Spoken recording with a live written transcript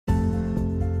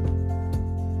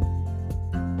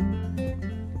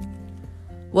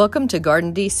Welcome to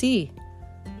Garden DC,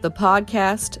 the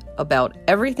podcast about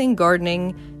everything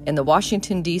gardening in the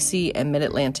Washington, D.C. and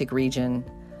Mid-Atlantic region.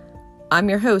 I'm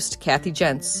your host, Kathy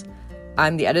Jentz.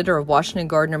 I'm the editor of Washington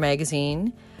Gardener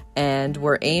magazine, and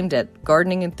we're aimed at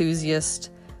gardening enthusiasts,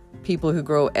 people who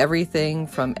grow everything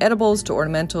from edibles to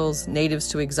ornamentals, natives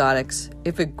to exotics.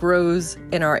 If it grows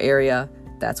in our area,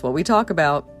 that's what we talk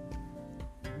about.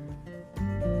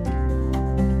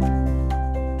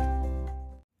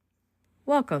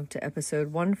 Welcome to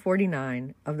episode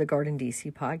 149 of the Garden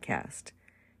DC podcast.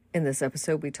 In this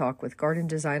episode, we talk with garden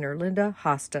designer Linda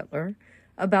Hostetler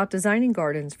about designing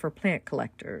gardens for plant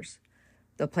collectors.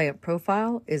 The plant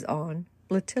profile is on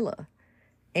Blatilla,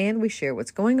 and we share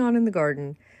what's going on in the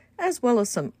garden, as well as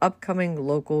some upcoming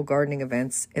local gardening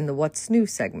events in the What's New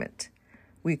segment.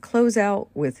 We close out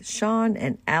with Sean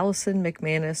and Allison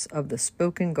McManus of the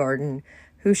Spoken Garden,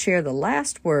 who share the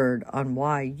last word on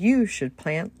why you should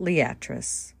plant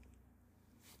liatris.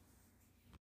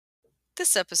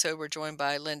 This episode, we're joined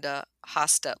by Linda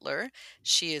Hostetler.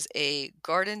 She is a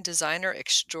garden designer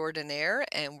extraordinaire,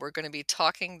 and we're going to be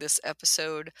talking this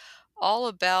episode all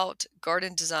about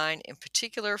garden design, in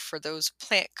particular for those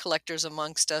plant collectors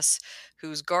amongst us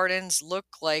whose gardens look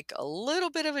like a little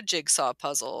bit of a jigsaw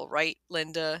puzzle, right,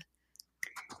 Linda?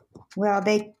 Well,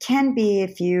 they can be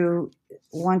if you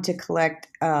want to collect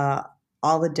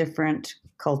all the different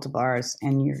cultivars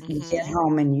and you get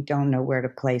home and you don't know where to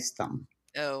place them.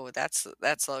 Oh, that's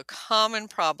a common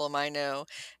problem, I know.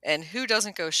 And who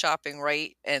doesn't go shopping,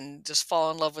 right, and just fall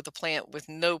in love with a plant with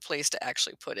no place to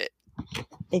actually put it?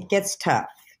 It gets tough.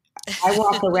 I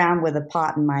walk around with a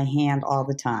pot in my hand all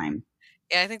the time.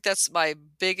 Yeah, I think that's my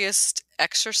biggest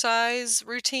exercise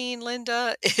routine,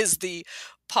 Linda, is the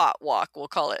pot walk, we'll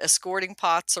call it, escorting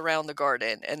pots around the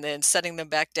garden and then setting them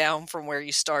back down from where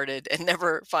you started and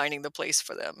never finding the place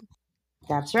for them.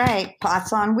 That's right.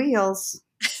 Pots on wheels.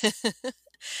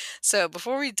 So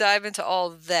before we dive into all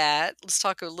that, let's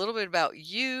talk a little bit about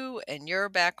you and your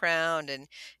background. And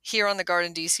here on the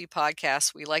Garden DC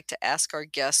podcast, we like to ask our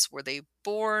guests, were they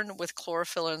born with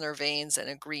chlorophyll in their veins and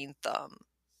a green thumb?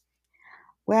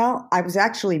 Well, I was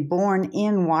actually born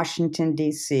in Washington,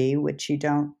 D.C., which you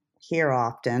don't hear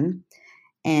often,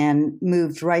 and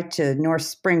moved right to North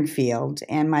Springfield.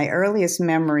 And my earliest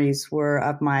memories were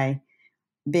of my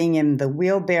being in the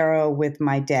wheelbarrow with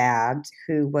my dad,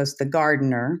 who was the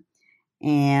gardener.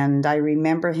 And I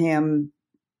remember him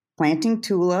planting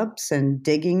tulips and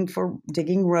digging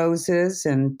roses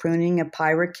and pruning a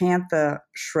pyracantha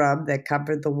shrub that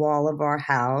covered the wall of our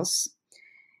house.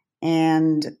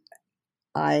 And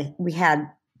the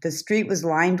street was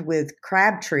lined with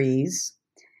crab trees,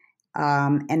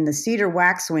 and the cedar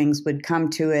waxwings would come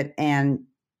to it and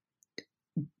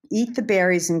eat the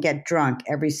berries and get drunk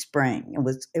every spring.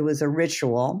 It was a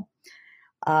ritual.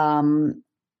 I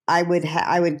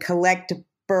would collect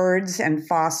birds and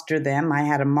foster them. I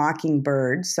had a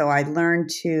mockingbird, so I learned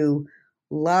to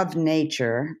love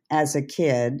nature as a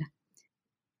kid.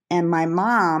 And my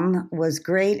mom was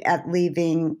great at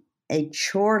leaving a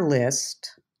chore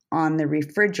list on the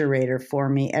refrigerator for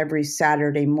me every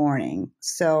Saturday morning.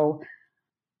 So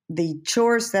the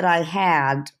chores that I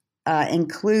had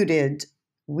included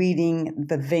weeding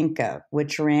the vinca,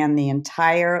 which ran the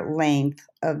entire length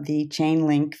of the chain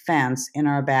link fence in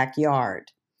our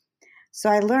backyard. So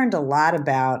I learned a lot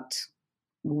about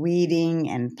weeding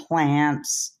and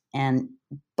plants and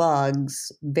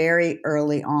bugs very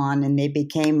early on, and they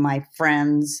became my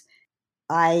friends.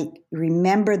 I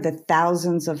remember the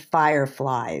thousands of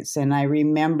fireflies, and I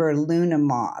remember Luna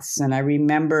moths, and I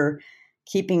remember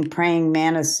keeping praying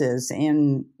mantises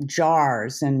in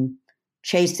jars and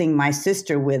chasing my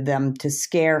sister with them to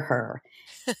scare her.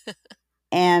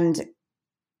 And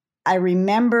I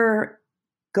remember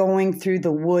going through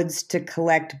the woods to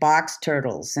collect box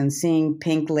turtles and seeing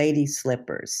pink lady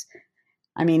slippers.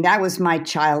 I mean, that was my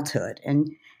childhood, and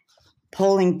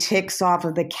pulling ticks off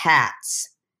of the cats.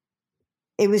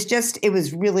 It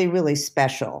was really, really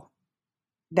special.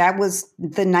 That was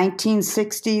the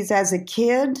 1960s as a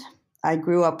kid. I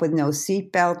grew up with no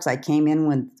seatbelts. I came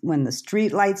in when the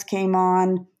street lights came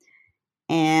on.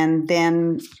 And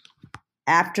then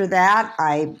after that,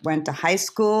 I went to high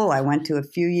school. I went to a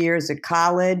few years at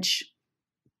college.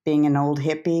 Being an old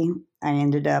hippie, I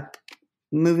ended up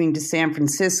moving to San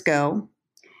Francisco.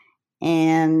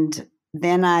 And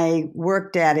then I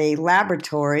worked at a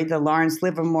laboratory, the Lawrence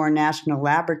Livermore National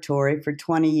Laboratory, for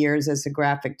 20 years as a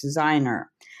graphic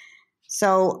designer.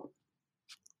 So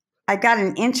I got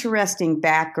an interesting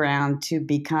background to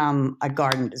become a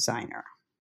garden designer.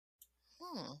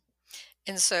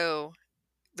 And so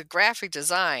the graphic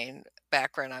design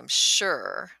background, I'm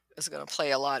sure, is going to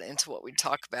play a lot into what we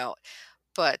talk about.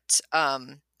 But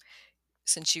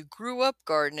since you grew up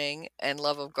gardening and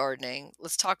love of gardening,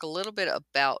 let's talk a little bit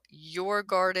about your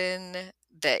garden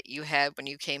that you had when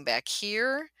you came back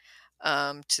here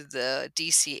to the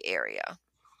DC area.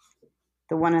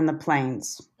 The one in the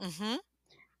plains. Mm-hmm.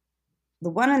 The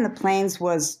one in the plains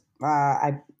was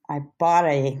I bought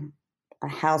a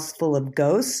house full of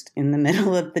ghosts in the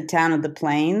middle of the town of the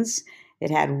plains. It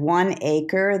had 1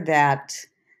 acre that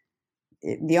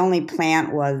the only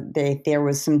plant was there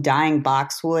was some dying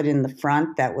boxwood in the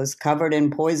front that was covered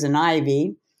in poison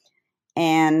ivy.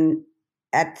 And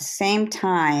at the same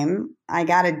time, I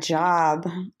got a job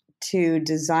to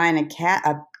design a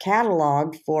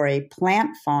catalog for a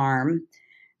plant farm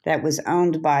that was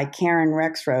owned by Karen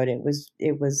Rexroad.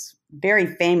 It was very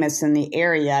famous in the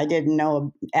area. I didn't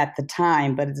know at the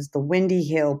time, but it's the Windy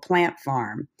Hill Plant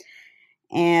Farm.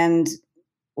 And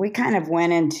we kind of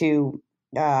went into,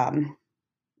 I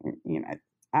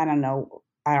don't know,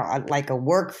 like a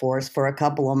workforce for a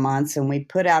couple of months, and we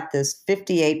put out this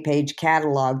 58-page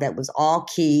catalog that was all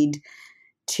keyed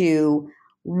to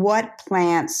what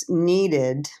plants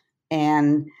needed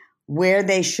and where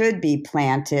they should be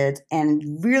planted, and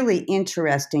really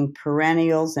interesting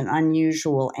perennials and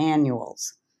unusual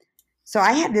annuals. So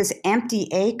I had this empty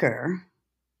acre,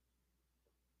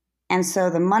 and so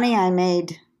the money I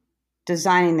made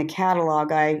designing the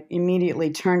catalog, I immediately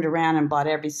turned around and bought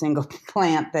every single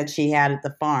plant that she had at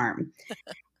the farm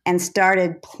and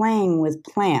started playing with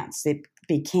plants. It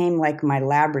became like my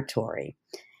laboratory.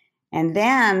 And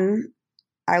then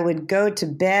I would go to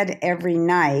bed every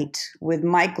night with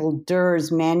Michael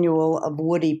Durr's Manual of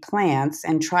Woody Plants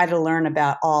and try to learn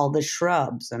about all the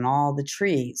shrubs and all the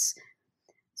trees.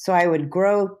 So I would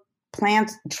grow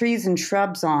plants, trees and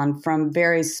shrubs on from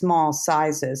very small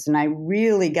sizes, and I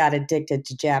really got addicted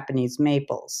to Japanese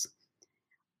maples.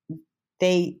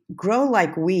 They grow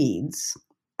like weeds.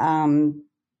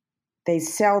 They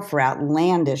sell for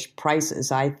outlandish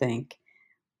prices, I think,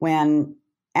 when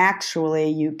actually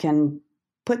you can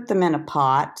put them in a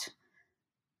pot,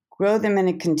 grow them in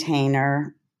a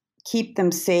container, keep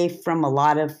them safe from a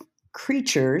lot of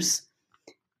creatures,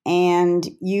 and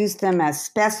use them as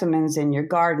specimens in your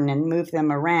garden and move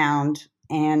them around.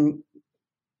 And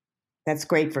that's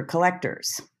great for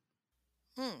collectors.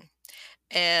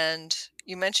 And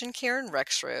you mentioned Karen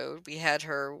Rexroad. We had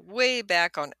her way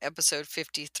back on episode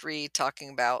 53 talking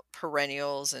about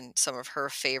perennials and some of her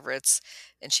favorites.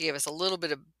 And she gave us a little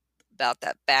bit about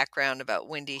that background about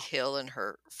Windy Hill and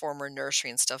her former nursery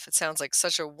and stuff. It sounds like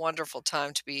such a wonderful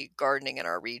time to be gardening in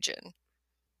our region.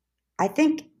 I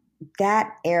think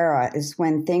that era is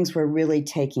when things were really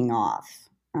taking off.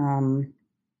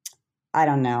 I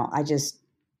don't know.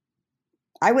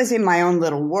 I was in my own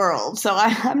little world, so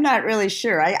I'm not really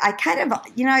sure. I kind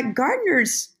of,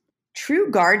 gardeners,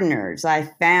 true gardeners, I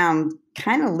found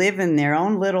kind of live in their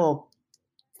own little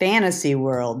fantasy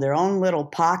world, their own little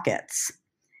pockets.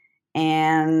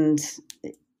 And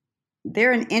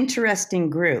they're an interesting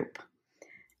group.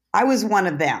 I was one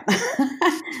of them.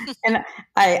 And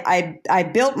I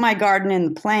built my garden in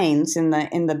the plains in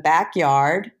the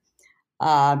backyard.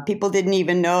 People didn't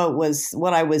even know it was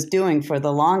what I was doing for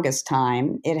the longest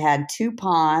time. It had 2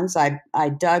 ponds. I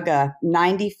dug a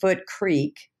 90-foot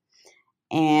creek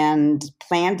and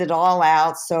planned it all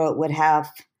out so it would have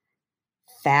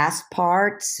fast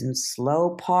parts and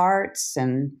slow parts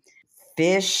and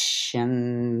fish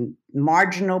and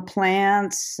marginal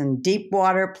plants and deep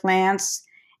water plants.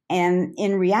 And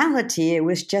in reality, it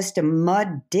was just a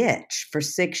mud ditch for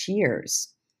 6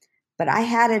 years. But I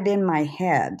had it in my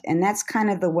head, and that's kind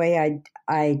of the way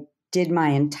I did my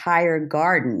entire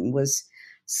garden, was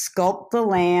sculpt the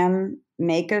land,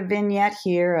 make a vignette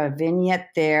here, a vignette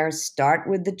there, start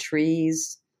with the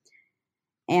trees.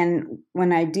 And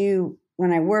when I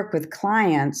work with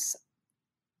clients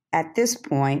at this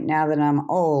point, now that I'm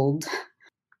old,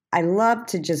 I love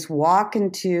to just walk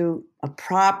onto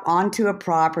a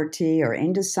property or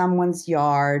into someone's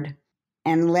yard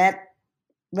and let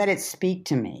it speak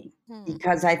to me.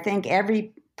 Because I think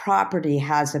every property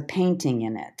has a painting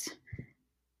in it.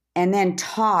 And then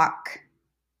talk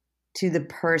to the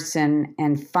person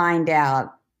and find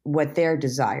out what their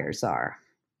desires are.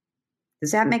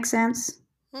 Does that make sense?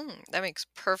 That makes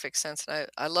perfect sense. And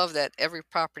I love that every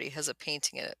property has a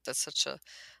painting in it. That's such a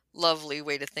lovely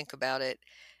way to think about it.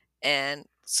 And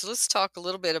so let's talk a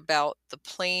little bit about the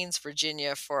Plains,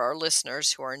 Virginia, for our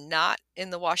listeners who are not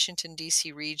in the Washington,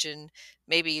 D.C. region.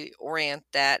 Maybe orient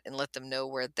that and let them know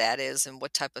where that is and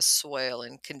what type of soil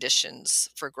and conditions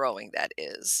for growing that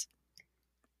is.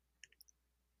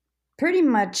 Pretty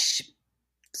much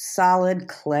solid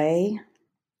clay.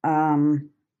 I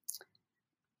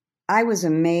was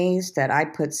amazed that I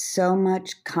put so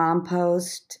much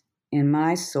compost in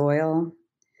my soil.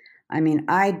 I mean,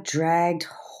 I dragged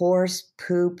horse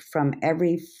poop from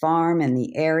every farm in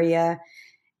the area,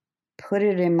 put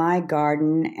it in my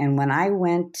garden, and when I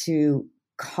went to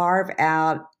carve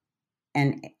out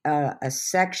a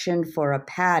section for a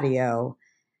patio,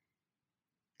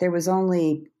 there was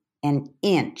only an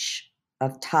inch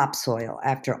of topsoil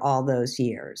after all those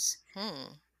years.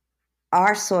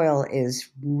 Our soil is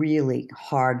really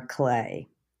hard clay.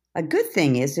 A good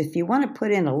thing is if you want to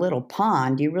put in a little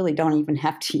pond, you really don't even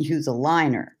have to use a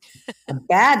liner. A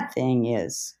bad thing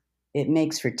is it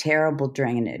makes for terrible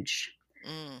drainage.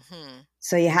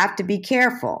 So you have to be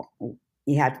careful.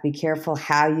 You have to be careful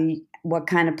what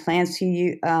kind of plants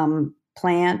you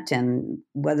plant and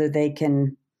whether they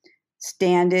can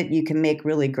stand it. You can make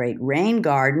really great rain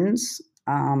gardens.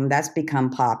 That's become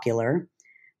popular.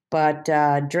 But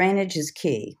drainage is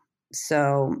key.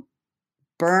 So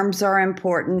berms are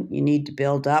important. You need to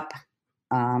build up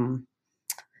and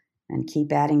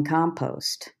keep adding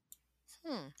compost.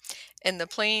 And the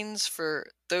plains, for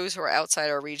those who are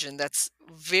outside our region, that's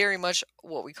very much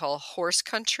what we call horse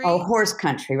country. Oh, horse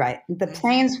country, right. The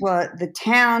plains the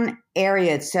town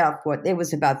area itself, it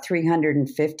was about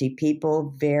 350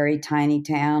 people, very tiny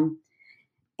town.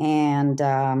 And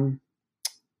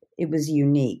it was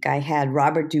unique. I had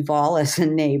Robert Duvall as a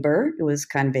neighbor. It was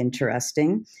kind of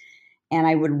interesting. And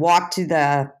I would walk to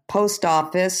the post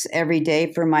office every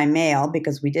day for my mail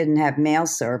because we didn't have mail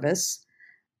service.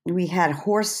 We had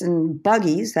horse and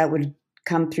buggies that would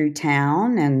come through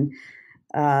town, and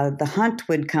the hunt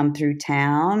would come through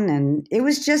town. And it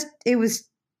was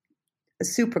a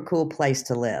super cool place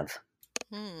to live.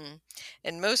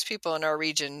 And most people in our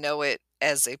region know it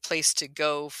as a place to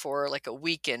go for like a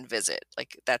weekend visit.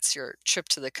 Like that's your trip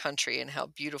to the country and how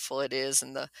beautiful it is,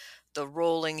 and the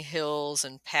rolling hills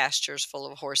and pastures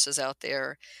full of horses out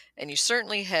there. And you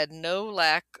certainly had no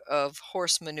lack of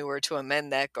horse manure to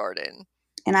amend that garden.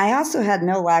 And I also had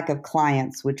no lack of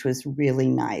clients, which was really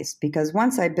nice because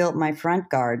once I built my front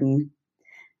garden,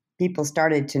 people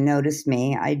started to notice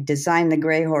me. I designed the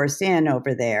Gray Horse Inn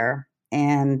over there,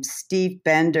 and Steve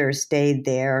Bender stayed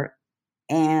there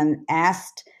and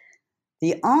asked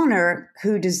the owner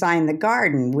who designed the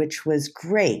garden, which was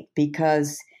great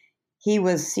because he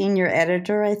was senior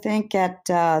editor, I think, at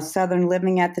Southern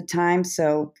Living at the time.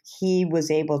 So he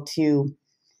was able to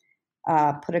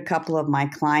put a couple of my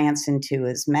clients into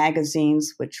his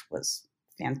magazines, which was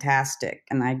fantastic.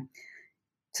 And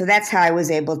so that's how I was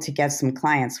able to get some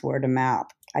clients word of mouth.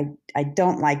 I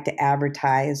don't like to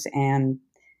advertise, and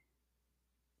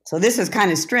so this is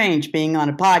kind of strange being on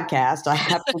a podcast, I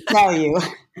have to tell you.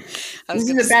 This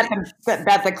is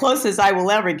about the closest I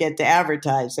will ever get to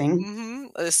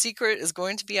advertising. The secret is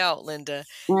going to be out, Linda.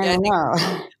 I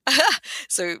know.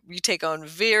 So you take on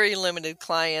very limited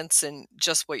clients and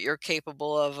just what you're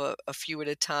capable of, a few at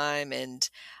a time. And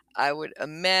I would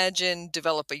imagine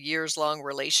develop a years-long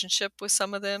relationship with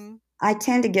some of them. I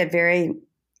tend to get very,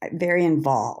 very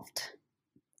involved.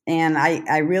 And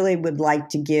I really would like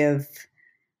to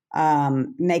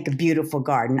make a beautiful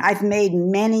garden. I've made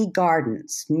many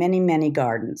gardens, many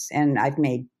gardens. And I've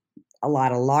made a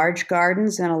lot of large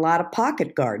gardens and a lot of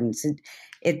pocket gardens.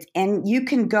 And you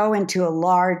can go into a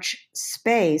large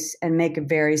space and make a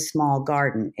very small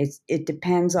garden. It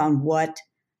depends on what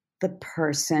the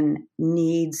person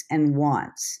needs and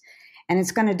wants. And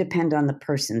it's going to depend on the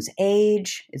person's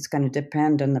age. It's going to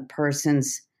depend on the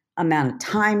person's amount of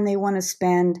time they want to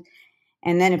spend.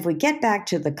 And then if we get back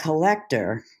to the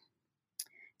collector,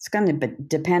 it's going to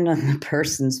depend on the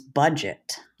person's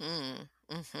budget.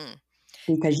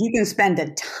 Because you can spend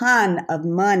a ton of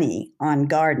money on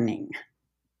gardening.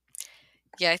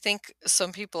 Yeah, I think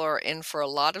some people are in for a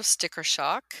lot of sticker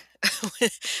shock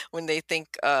when they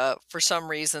think for some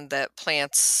reason that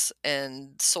plants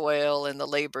and soil and the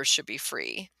labor should be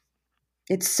free.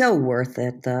 It's so worth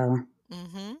it, though.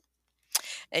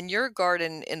 And your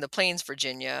garden in the Plains,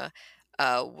 Virginia,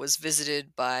 was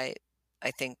visited by, I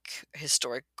think,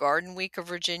 Historic Garden Week of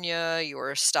Virginia. You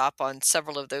were a stop on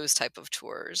several of those type of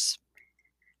tours.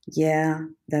 Yeah,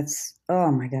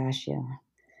 oh my gosh, yeah.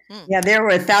 Yeah, there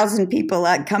were 1,000 people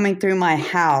coming through my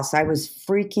house. I was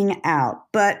freaking out,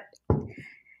 but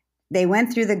they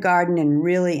went through the garden and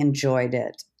really enjoyed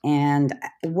it. And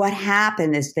what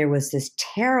happened is there was this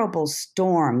terrible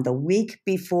storm the week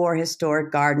before Historic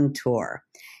Garden Tour,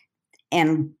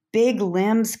 and big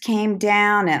limbs came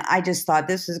down, and I just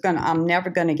thought I'm never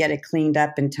going to get it cleaned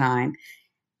up in time.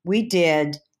 We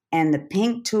did, and the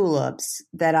pink tulips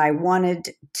that I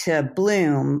wanted to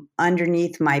bloom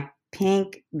underneath my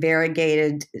pink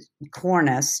variegated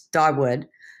cornice, dogwood,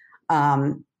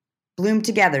 bloomed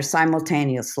together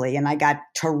simultaneously. And I got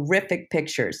terrific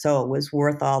pictures. So it was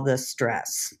worth all the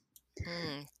stress.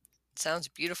 Sounds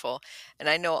beautiful. And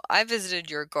I know I visited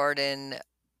your garden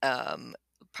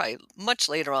probably much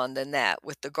later on than that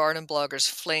with the Garden Bloggers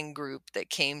Fling group that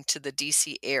came to the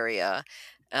DC area.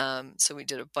 So we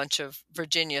did a bunch of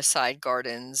Virginia side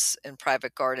gardens and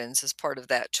private gardens as part of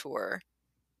that tour.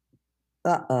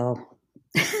 Uh-oh.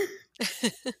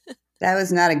 That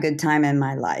was not a good time in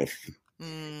my life.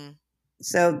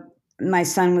 So my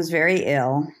son was very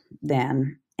ill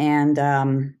then. And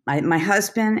my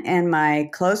husband and my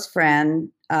close friend,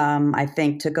 I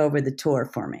think, took over the tour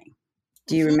for me.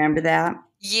 Do you remember that?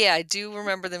 Yeah, I do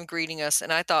remember them greeting us,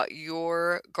 and I thought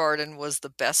your garden was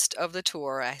the best of the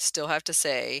tour, I still have to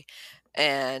say.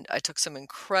 And I took some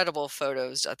incredible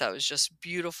photos. I thought it was just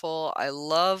beautiful. I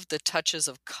love the touches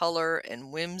of color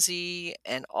and whimsy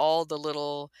and all the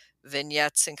little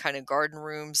vignettes and kind of garden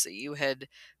rooms that you had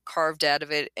carved out of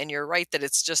it. And you're right that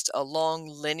it's just a long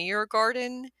linear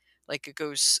garden, like it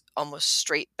goes almost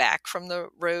straight back from the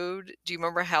road. Do you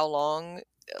remember how long?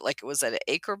 Like it was at an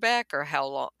acre back, or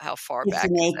how far It's back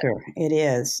an is that? acre. It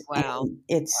is. Wow. And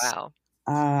it's Wow.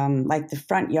 like the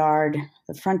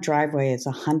front driveway is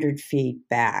 100 feet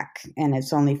back, and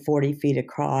it's only 40 feet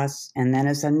across, and then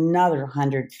it's another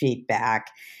 100 feet back.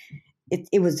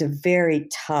 It was a very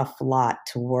tough lot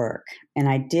to work, and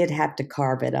I did have to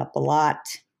carve it up a lot.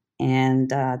 And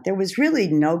there was really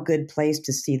no good place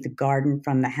to see the garden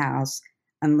from the house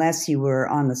unless you were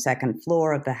on the second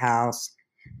floor of the house.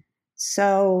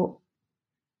 So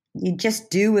you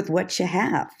just do with what you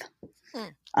have.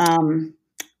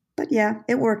 But yeah,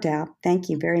 it worked out. Thank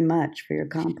you very much for your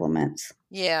compliments.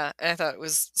 Yeah, and I thought it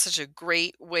was such a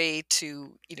great way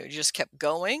to, you just kept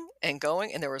going, and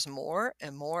there was more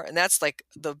and more. And that's like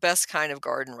the best kind of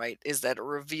garden, right? Is that it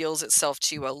reveals itself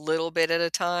to you a little bit at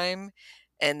a time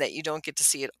and that you don't get to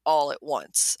see it all at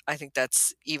once. I think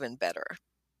that's even better.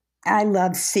 I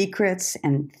love secrets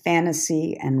and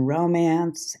fantasy and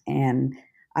romance, and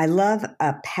I love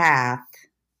a path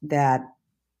that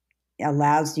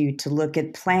allows you to look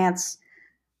at plants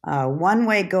one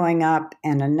way going up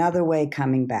and another way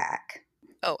coming back.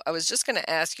 Oh, I was just going to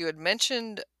ask, you had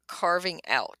mentioned carving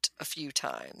out a few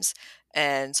times.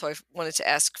 And so I wanted to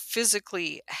ask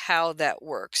physically how that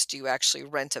works. Do you actually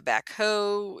rent a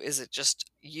backhoe? Is it just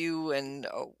you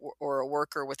or a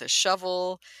worker with a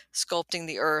shovel sculpting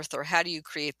the earth? Or how do you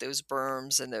create those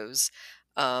berms and those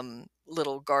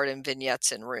little garden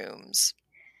vignettes and rooms?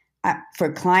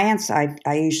 For clients, I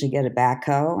usually get a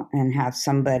backhoe and have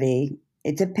somebody.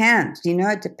 It depends.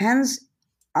 It depends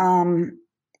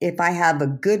if I have a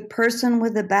good person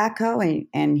with a backhoe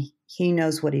and he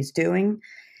knows what he's doing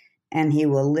and he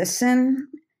will listen.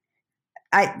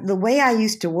 The way I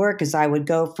used to work is I would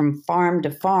go from farm to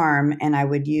farm and I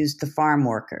would use the farm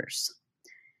workers.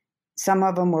 Some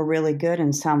of them were really good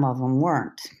and some of them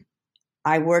weren't.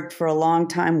 I worked for a long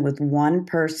time with one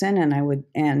person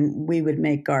and we would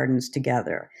make gardens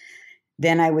together.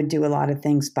 Then I would do a lot of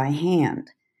things by hand.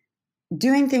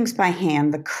 Doing things by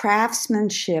hand, the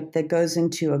craftsmanship that goes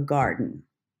into a garden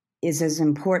is as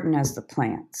important as the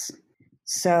plants.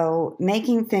 So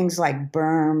making things like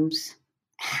berms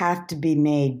have to be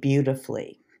made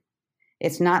beautifully.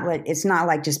 It's not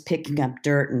like just picking up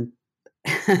dirt and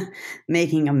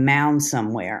making a mound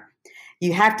somewhere.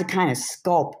 You have to kind of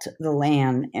sculpt the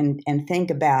land and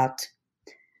think about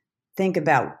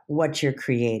what you're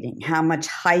creating, how much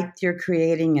height you're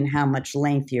creating and how much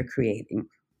length you're creating.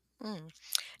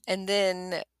 And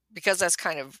then, because that's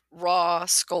kind of raw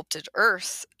sculpted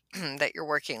earth that you're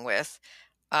working with,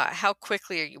 how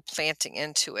quickly are you planting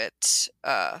into it?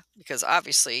 Because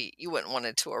obviously you wouldn't want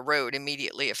it to erode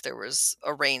immediately if there was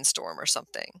a rainstorm or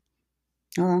something.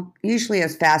 Well, usually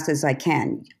as fast as I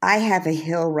can. I have a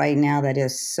hill right now that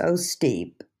is so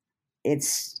steep.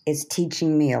 It's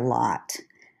teaching me a lot.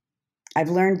 I've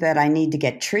learned that I need to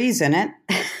get trees in it,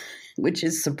 which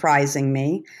is surprising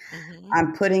me.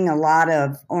 I'm putting a lot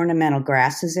of ornamental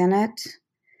grasses in it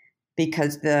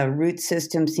because the root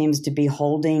system seems to be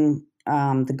holding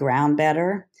the ground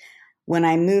better. When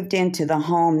I moved into the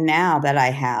home now that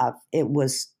I have, it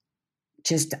was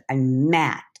just a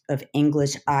mat of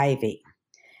English ivy.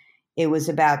 It was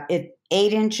about 8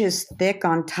 inches thick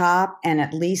on top and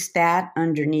at least that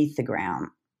underneath the ground.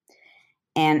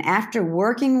 And after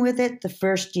working with it the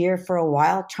first year for a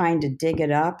while, trying to dig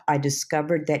it up, I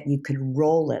discovered that you could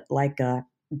roll it like a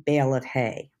bale of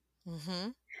hay.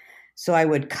 So I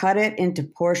would cut it into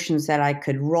portions that I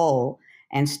could roll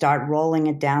and start rolling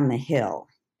it down the hill.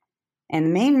 And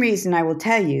the main reason I will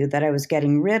tell you that I was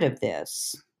getting rid of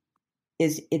this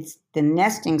is it's the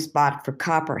nesting spot for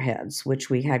copperheads, which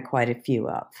we had quite a few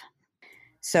of.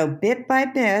 So bit by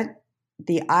bit,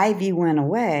 the ivy went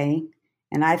away,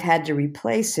 and I've had to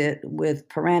replace it with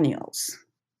perennials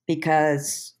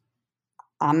because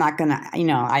I'm not gonna,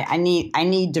 I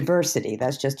need diversity.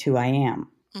 That's just who I am.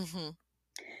 Mm-hmm.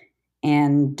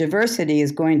 And diversity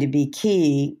is going to be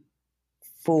key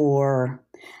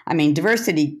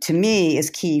diversity to me is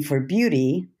key for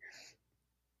beauty,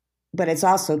 but it's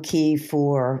also key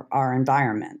for our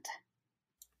environment.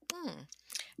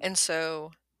 And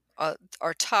so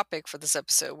our topic for this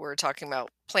episode, we're talking about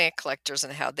plant collectors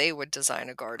and how they would design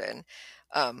a garden.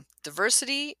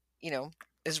 Diversity,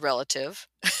 is relative.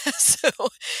 So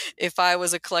if I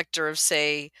was a collector of,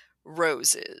 say,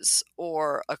 roses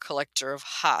or a collector of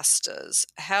hostas,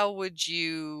 how would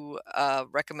you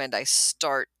recommend I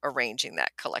start arranging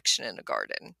that collection in a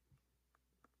garden?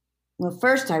 Well,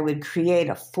 first I would create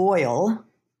a foil.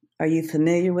 Are you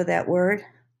familiar with that word?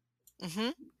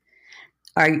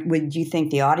 Mm-hmm. Would you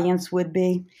think the audience would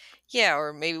be? Yeah,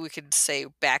 or maybe we could say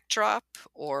backdrop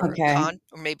or Okay.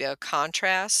 or maybe a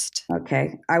contrast.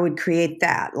 Okay. I would create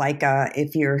that. Like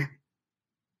if you're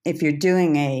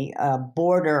doing a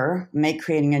border,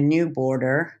 creating a new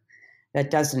border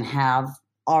that doesn't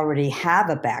already have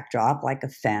a backdrop, like a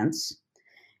fence,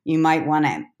 you might want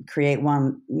to create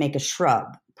one, make a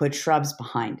shrub, put shrubs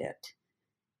behind it.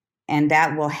 And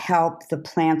that will help the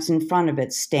plants in front of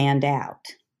it stand out.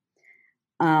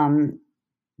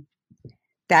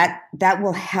 That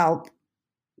will help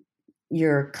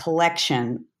your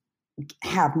collection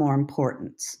have more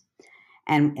importance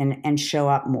and show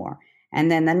up more. And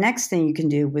then the next thing you can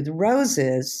do with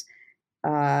roses,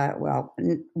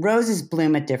 roses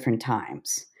bloom at different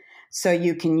times. So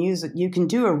you can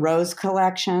do a rose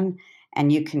collection,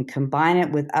 and you can combine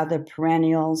it with other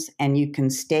perennials, and you can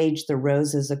stage the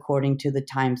roses according to the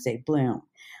times they bloom.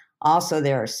 Also,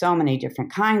 there are so many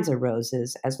different kinds of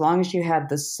roses. As long as you have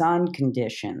the sun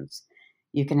conditions,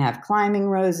 you can have climbing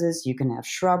roses, you can have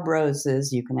shrub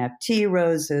roses, you can have tea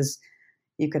roses,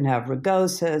 you can have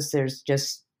rugosas. There's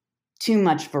just too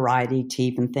much variety to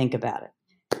even think about it.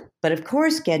 But of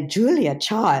course, get Julia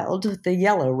Child, the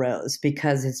yellow rose,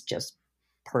 because it's just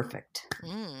perfect.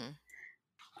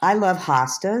 I love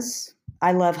hostas.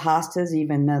 I love hostas,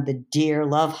 even though the deer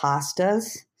love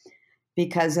hostas,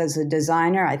 because as a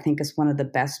designer, I think it's one of the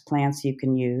best plants you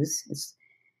can use.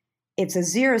 It's a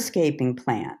xeriscaping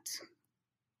plant.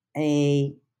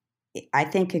 I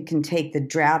think it can take the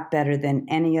drought better than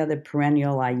any other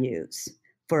perennial I use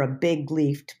for a big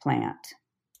leafed plant.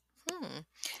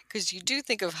 Because you do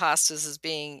think of hostas as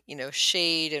being,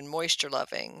 shade and moisture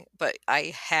loving, but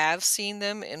I have seen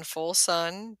them in full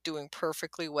sun doing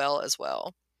perfectly well as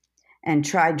well. And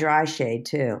try dry shade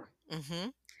too. Mm-hmm.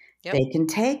 Yep. They can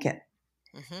take it.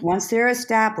 Mm-hmm. Once they're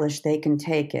established, they can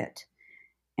take it.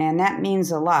 And that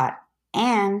means a lot.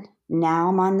 And now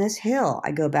I'm on this hill.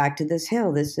 I go back to this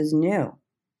hill. This is new.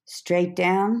 Straight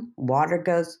down, water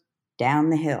goes down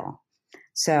the hill.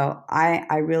 So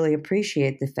I really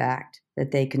appreciate the fact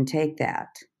that they can take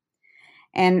that.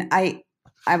 And I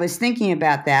was thinking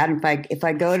about that. If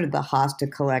I go to the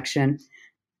hosta collection,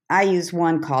 I use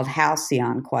one called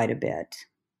Halcyon quite a bit.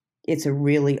 It's a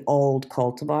really old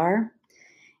cultivar,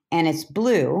 and it's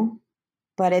blue,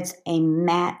 but it's a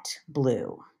matte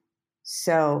blue.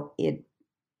 So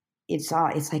it's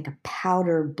like a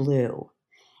powder blue,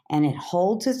 and it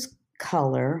holds its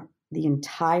color the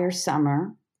entire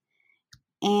summer,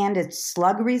 and it's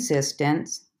slug resistant,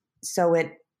 so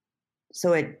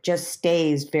it just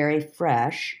stays very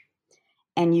fresh.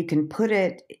 And you can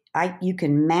you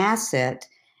can mass it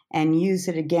and use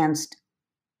it against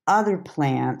other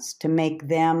plants to make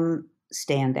them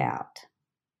stand out.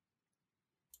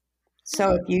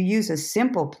 So if you use a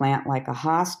simple plant like a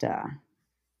hosta,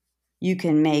 you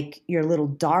can make your little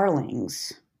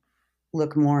darlings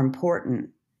look more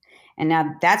important. And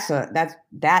now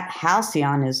that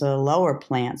halcyon is a lower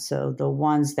plant, so the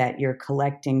ones that you're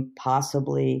collecting,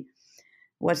 possibly,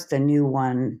 what's the new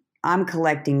one? I'm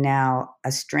collecting now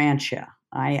Astrantia.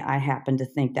 I happen to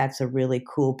think that's a really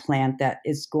cool plant that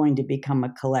is going to become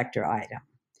a collector item.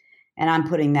 And I'm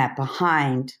putting that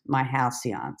behind my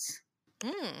halcyons.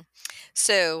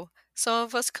 So some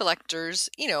of us collectors,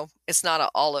 it's not an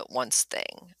all at once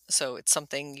thing. So it's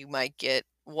something you might get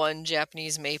one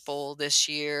Japanese maple this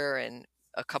year and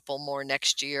a couple more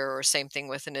next year, or same thing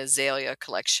with an azalea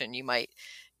collection. You might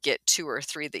get 2 or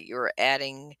 3 that you're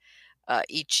adding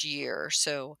each year.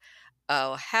 So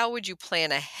how would you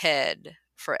plan ahead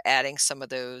for adding some of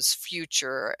those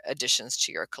future additions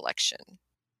to your collection?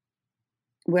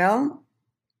 Well,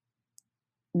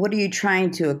 what are you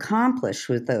trying to accomplish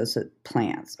with those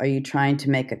plants? Are you trying to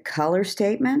make a color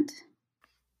statement?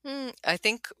 I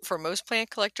think for most plant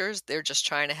collectors, they're just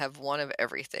trying to have one of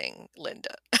everything,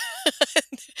 Linda.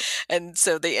 And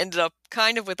so they ended up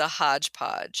kind of with a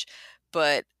hodgepodge.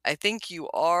 But I think you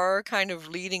are kind of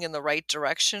leading in the right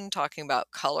direction, talking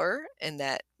about color, and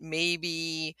that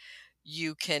maybe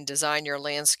you can design your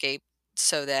landscape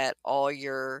so that all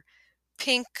your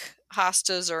pink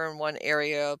hostas are in one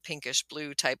area, pinkish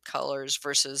blue type colors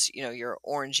versus, your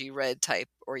orangey red type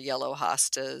or yellow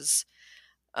hostas,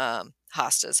 I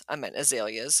meant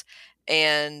azaleas.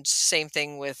 And same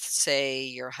thing with, say,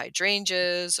 your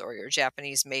hydrangeas or your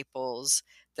Japanese maples,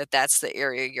 that's the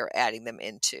area you're adding them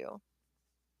into.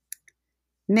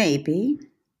 Maybe.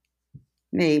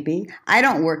 Maybe. I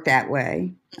don't work that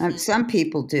way. Some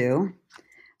people do.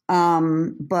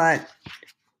 But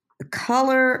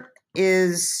color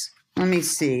is, let me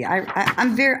see.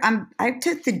 I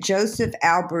took the Joseph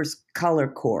Albers color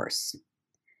course,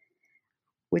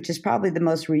 which is probably the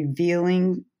most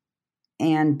revealing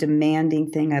and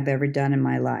demanding thing I've ever done in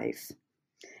my life.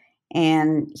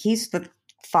 And he's the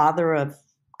father of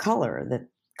color, the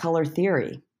color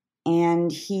theory.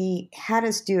 And he had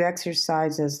us do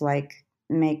exercises like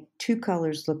make two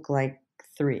colors look like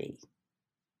three,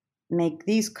 make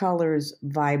these colors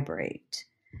vibrate,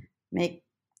 make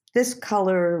this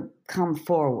color come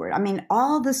forward. I mean,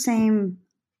 all the same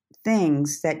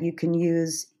things that you can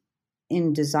use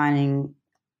in designing,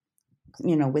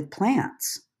 with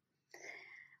plants.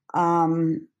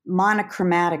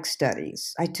 Monochromatic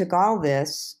studies. I took all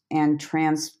this and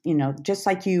just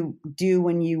like you do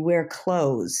when you wear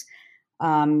clothes,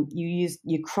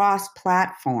 you cross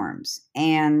platforms,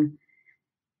 and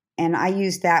I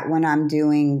use that when I'm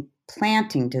doing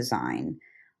planting design.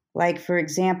 Like, for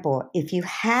example, if you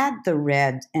had the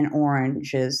red and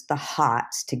oranges, the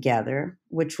hots together,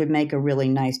 which would make a really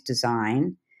nice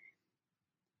design,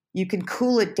 you can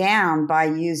cool it down by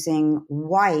using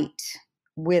white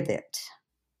with it.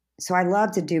 So I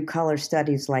love to do color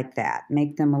studies like that,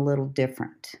 make them a little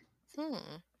different.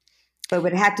 But it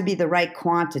would have to be the right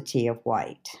quantity of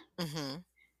white.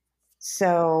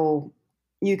 So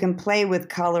you can play with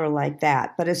color like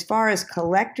that. But as far as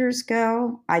collectors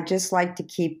go, I just like to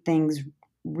keep things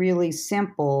really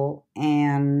simple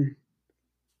and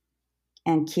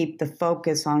keep the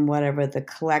focus on whatever the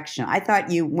collection. I thought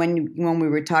when we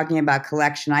were talking about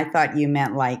collection, I thought you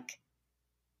meant like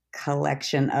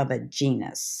collection of a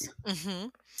genus.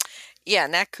 Yeah,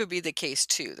 and that could be the case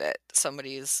too, that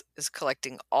somebody is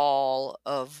collecting all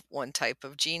of one type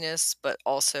of genus, but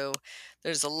also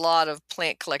there's a lot of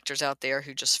plant collectors out there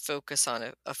who just focus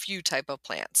on a few type of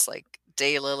plants, like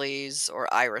daylilies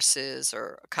or irises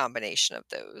or a combination of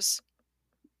those.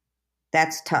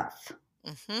 That's tough.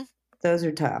 Those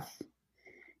are tough.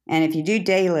 And if you do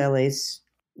daylilies,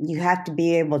 you have to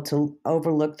be able to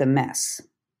overlook the mess,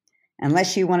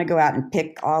 unless you want to go out and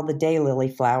pick all the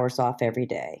daylily flowers off every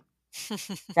day.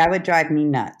 That would drive me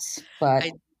nuts. But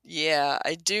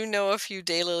I do know a few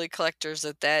daylily collectors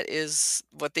that is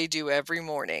what they do every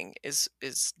morning is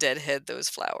deadhead those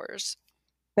flowers.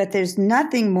 But there's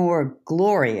nothing more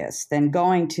glorious than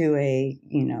going to a,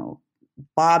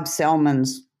 Bob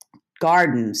Selman's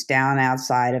gardens down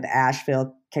outside of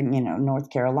Asheville, North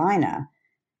Carolina,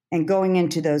 and going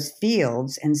into those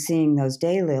fields and seeing those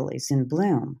daylilies in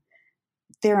bloom.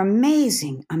 They're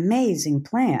amazing, amazing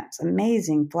plants,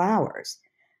 amazing flowers.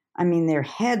 I mean, their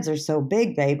heads are so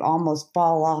big they almost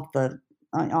fall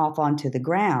off onto the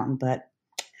ground, but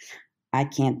I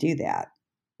can't do that.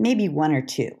 Maybe one or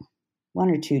two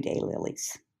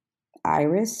daylilies.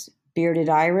 Iris, bearded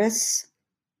iris.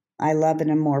 I love in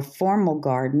a more formal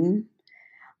garden.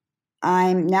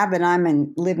 Now that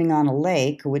I'm living on a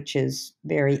lake, which is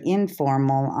very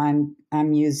informal,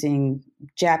 I'm using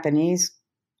Japanese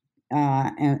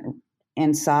and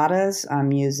ensadas.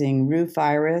 I'm using roof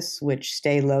iris, which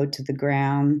stay low to the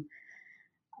ground.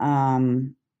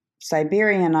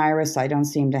 Siberian iris, I don't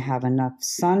seem to have enough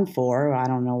sun for. I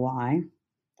don't know why.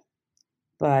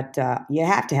 But you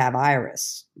have to have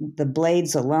iris. The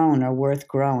blades alone are worth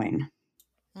growing.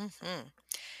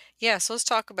 Yeah, so let's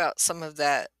talk about some of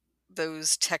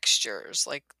those textures,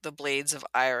 like the blades of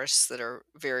iris that are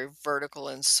very vertical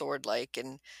and sword-like,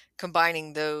 and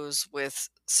combining those with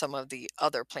some of the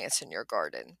other plants in your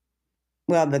garden.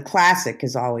 Well, the classic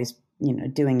is always,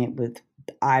 doing it with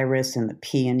iris and the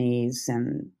peonies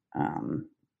and,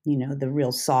 the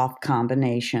real soft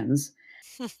combinations.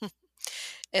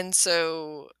 And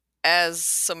so, as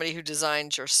somebody who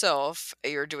designs yourself,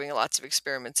 you're doing lots of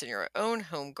experiments in your own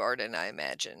home garden, I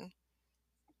imagine.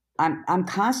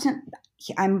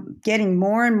 I'm getting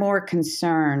more and more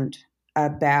concerned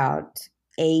about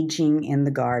aging in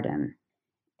the garden.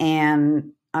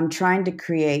 And I'm trying to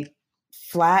create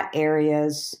flat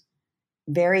areas,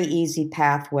 very easy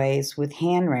pathways with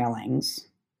hand railings,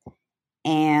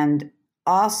 and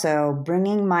also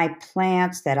bringing my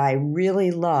plants that I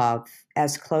really love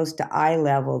as close to eye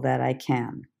level that I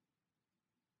can,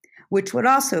 which would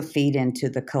also feed into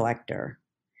the collector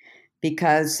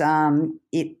because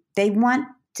they want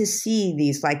to see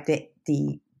these, like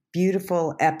the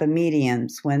beautiful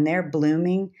epimediums when they're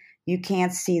blooming. You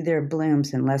can't see their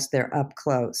blooms unless they're up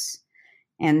close.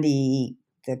 And the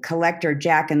collector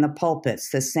jack in the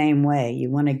pulpit's the same way. You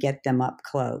want to get them up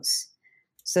close.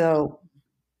 So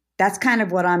that's kind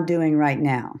of what I'm doing right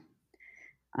now.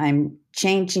 I'm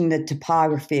changing the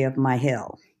topography of my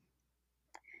hill.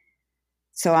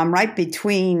 So I'm right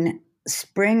between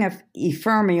spring of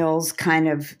ephemerals kind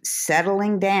of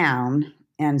settling down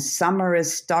and summer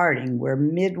is starting. We're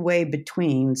midway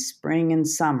between spring and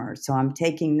summer. So I'm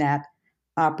taking that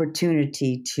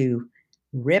opportunity to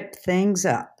rip things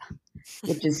up,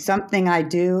 which is something I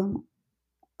do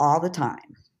all the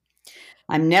time.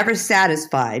 I'm never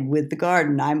satisfied with the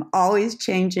garden. I'm always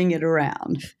changing it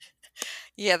around.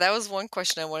 Yeah, that was one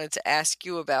question I wanted to ask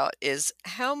you about is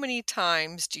how many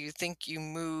times do you think you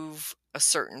move a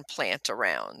certain plant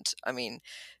around? I mean,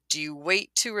 do you wait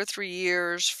 2 or 3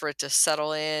 years for it to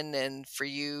settle in and for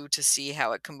you to see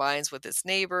how it combines with its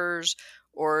neighbors,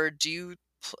 or do you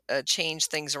change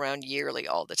things around yearly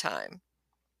all the time?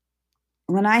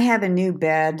 When I have a new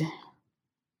bed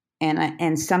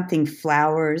and something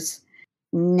flowers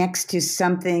next to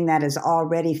something that is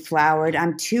already flowered,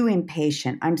 I'm too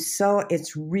impatient.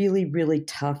 It's really, really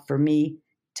tough for me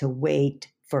to wait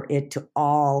for it to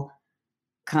all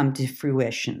come to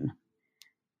fruition.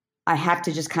 I have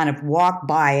to just kind of walk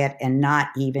by it and not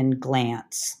even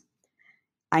glance.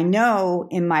 I know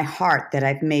in my heart that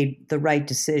I've made the right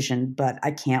decision, but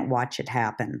I can't watch it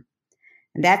happen.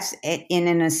 That's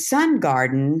in a sun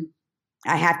garden.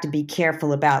 I have to be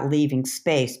careful about leaving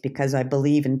space because I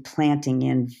believe in planting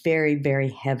in very, very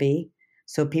heavy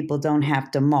so people don't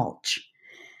have to mulch.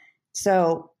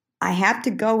 So I have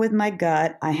to go with my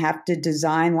gut. I have to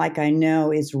design like I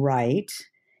know is right,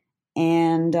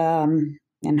 and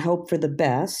hope for the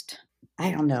best. I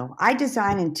don't know. I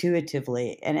design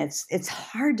intuitively, and it's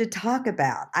hard to talk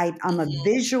about. I'm a Mhm.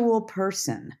 visual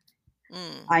person.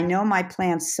 Mm. I know my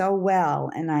plants so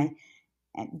well, and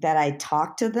that I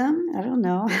talk to them. I don't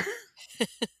know.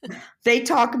 They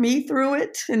talk me through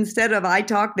it instead of I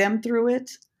talk them through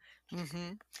it.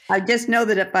 Mhm. I just know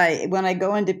that when I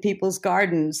go into people's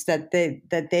gardens that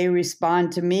they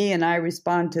respond to me and I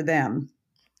respond to them.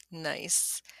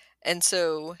 Nice. And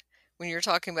so when you're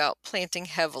talking about planting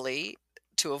heavily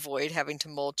to avoid having to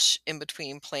mulch in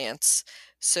between plants,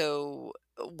 so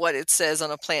what it says on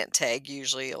a plant tag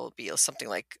usually it'll be something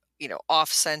like,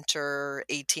 off center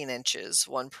 18 inches,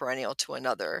 one perennial to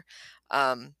another.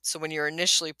 So when you're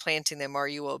initially planting them, are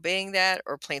you obeying that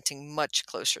or planting much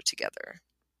closer together?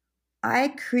 I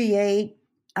create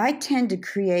I tend to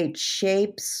create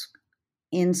shapes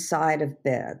inside of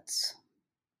beds.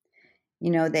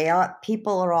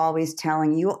 People are always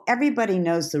telling you, everybody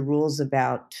knows the rules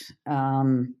about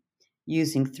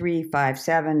using 3, 5,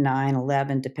 7, 9,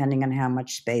 11, depending on how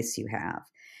much space you have.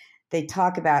 They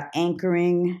talk about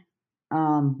anchoring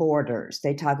borders.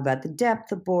 They talk about the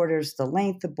depth of borders, the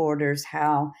length of borders,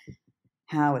 how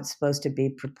it's supposed to be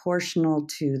proportional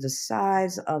to the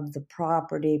size of the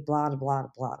property, blah, blah, blah,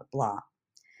 blah, blah.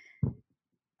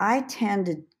 I tend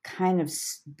to kind of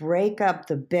break up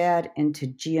the bed into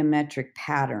geometric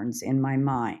patterns in my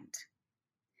mind.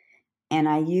 And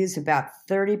I use about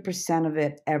 30% of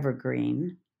it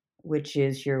evergreen, which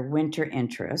is your winter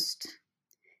interest.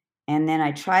 And then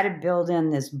I try to build in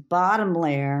this bottom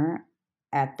layer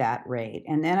at that rate.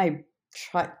 And then I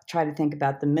try to think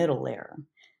about the middle layer,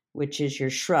 which is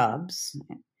your shrubs.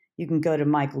 You can go to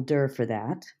Michael Durr for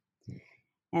that.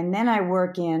 And then I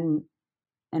work in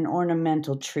an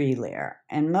ornamental tree layer.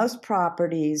 And most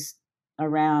properties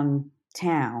around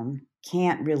town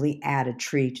can't really add a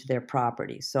tree to their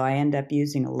property. So I end up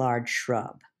using a large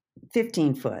shrub,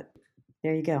 15 foot.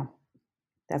 There you go.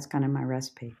 That's kind of my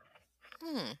recipe.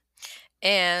 Hmm.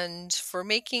 And for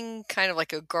making kind of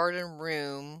like a garden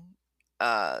room,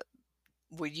 uh,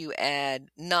 would you add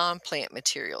non-plant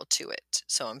material to it?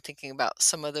 So I'm thinking about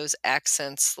some of those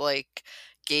accents like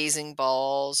gazing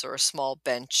balls or a small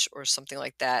bench or something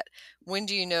like that. When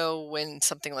do you know when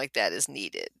something like that is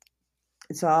needed?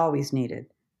 It's always needed.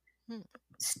 Hmm.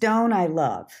 Stone, I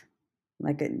love,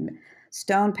 like a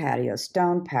stone patio,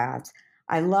 stone paths.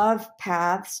 I love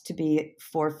paths to be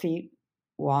 4 feet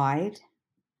wide.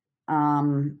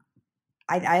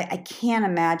 I can't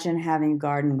imagine having a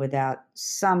garden without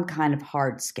some kind of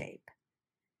hardscape.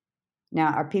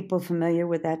 Now, are people familiar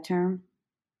with that term?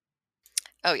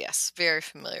 Oh, yes, very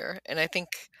familiar. And I think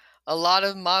a lot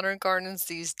of modern gardens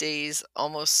these days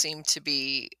almost seem to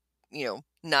be, 90%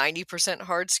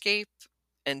 hardscape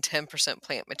and 10%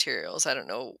 plant materials. I don't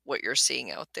know what you're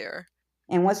seeing out there.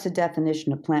 And what's the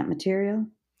definition of plant material?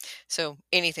 So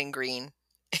anything green.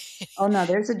 Oh, no,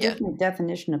 there's a Yeah. different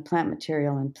definition of plant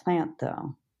material and plant,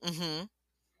 though. Mm-hmm.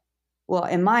 Well,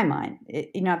 in my mind,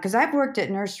 because I've worked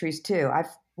at nurseries too. I've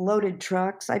loaded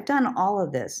trucks. I've done all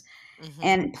of this. Mm-hmm.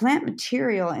 And plant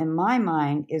material, in my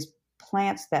mind, is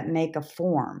plants that make a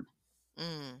form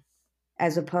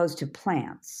as opposed to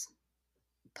plants.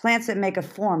 Plants that make a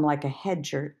form like a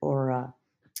hedge or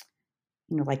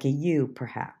like a yew,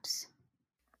 perhaps.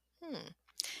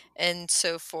 And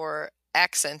so for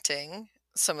accenting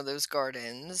some of those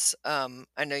gardens,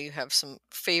 I know you have some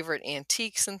favorite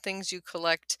antiques and things you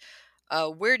collect.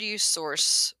 Where do you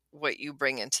source what you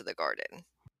bring into the garden?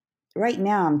 Right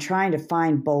now, I'm trying to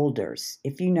find boulders.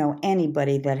 If you know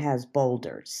anybody that has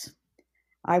boulders,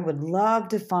 I would love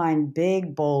to find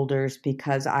big boulders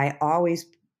because I always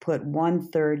put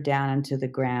 1/3 down into the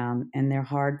ground and they're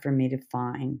hard for me to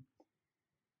find.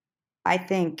 I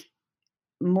think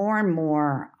more and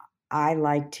more I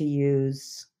like to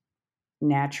use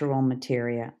natural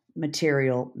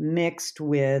material mixed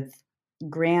with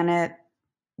granite,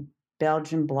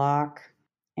 Belgian block,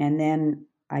 and then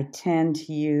I tend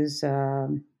to use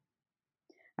I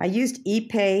used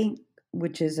Ipe,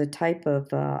 which is a type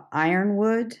of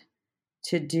ironwood,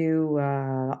 to do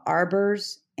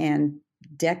arbors and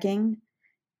decking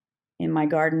in my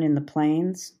garden in the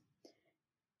plains.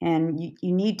 And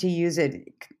you need to use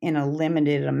it in a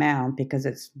limited amount because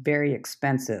it's very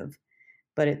expensive,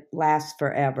 but it lasts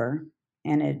forever.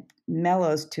 And it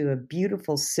mellows to a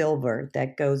beautiful silver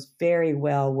that goes very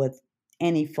well with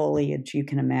any foliage you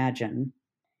can imagine.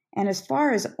 And as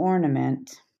far as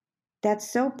ornament, that's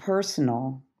so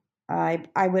personal.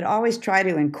 I would always try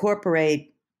to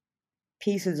incorporate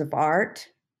pieces of art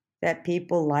that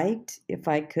people liked if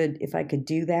I could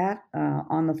do that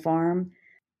on the farm.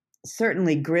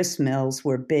 Certainly, grist mills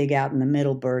were big out in the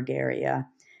Middleburg area.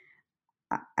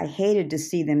 I hated to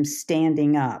see them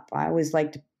standing up. I always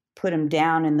liked to put them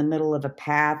down in the middle of a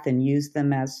path and use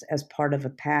them as part of a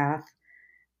path.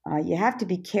 You have to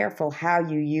be careful how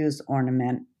you use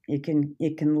ornament. It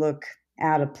can look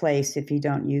out of place if you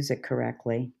don't use it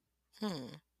correctly. Hmm.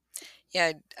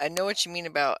 Yeah, I know what you mean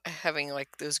about having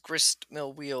like those grist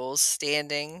mill wheels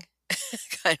standing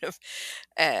kind of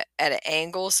at an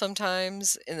angle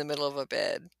sometimes in the middle of a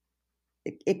bed.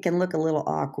 It can look a little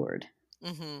awkward.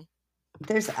 Mm-hmm.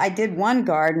 I did one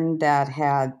garden that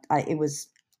it was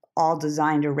all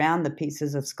designed around the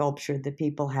pieces of sculpture that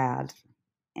people had,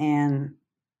 and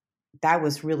that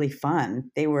was really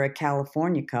fun. They were a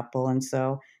California couple, and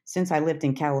so since I lived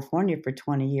in California for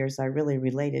 20 years, I really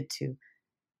related to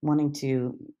wanting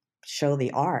to show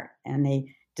the art, and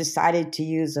they decided to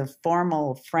use a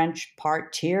formal French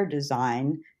parterre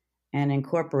design and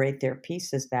incorporate their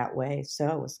pieces that way. So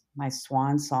it was my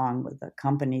swan song with the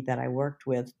company that I worked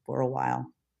with for a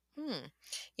while.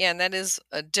 Yeah, and that is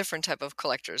a different type of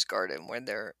collector's garden where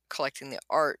they're collecting the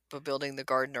art but building the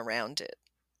garden around it.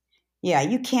 Yeah,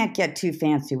 you can't get too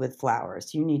fancy with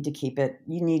flowers. You need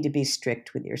to be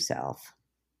strict with yourself.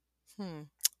 Hmm.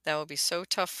 That would be so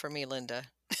tough for me, Linda.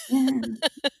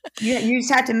 Yeah. You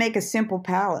just have to make a simple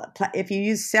palette. If you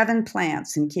use 7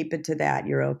 plants and keep it to that,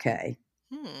 you're okay.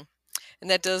 Hmm. And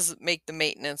that does make the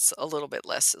maintenance a little bit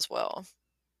less as well.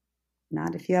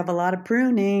 Not if you have a lot of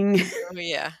pruning. Oh,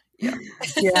 yeah. Yeah.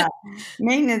 Yeah,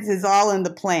 maintenance is all in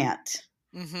the plant.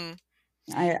 Mm-hmm.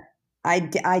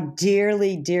 I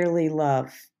dearly, dearly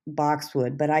love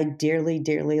boxwood, but I dearly,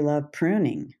 dearly love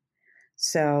pruning.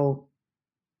 So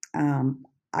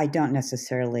I don't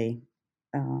necessarily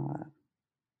uh,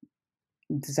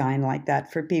 design like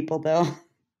that for people, though.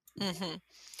 Mm-hmm.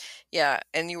 Yeah,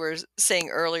 and you were saying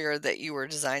earlier that you were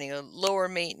designing a lower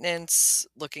maintenance,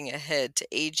 looking ahead to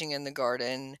aging in the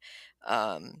garden,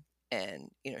 um,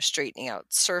 and straightening out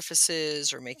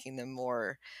surfaces or making them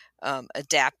more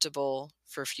adaptable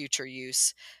for future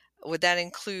use. Would that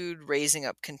include raising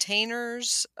up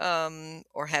containers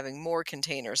or having more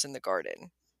containers in the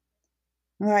garden?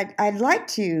 Well, I'd like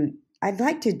to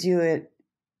do it.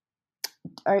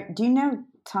 Do you know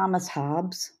Thomas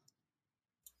Hobbes?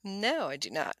 No, I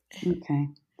do not. Okay.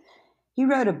 He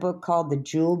wrote a book called The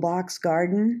Jewel Box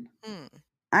Garden. Hmm.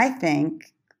 I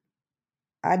think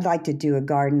I'd like to do a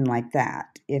garden like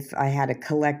that if I had a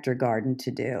collector garden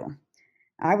to do.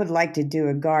 I would like to do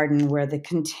a garden where the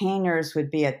containers would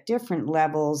be at different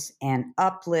levels and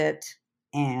uplit,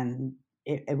 and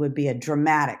it would be a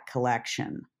dramatic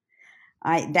collection.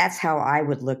 That's how I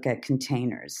would look at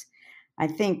containers. I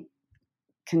think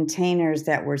containers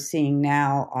that we're seeing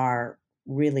now are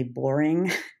really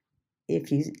boring.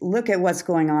 If you look at what's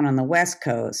going on the West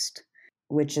Coast,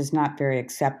 which is not very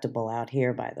acceptable out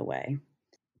here, by the way,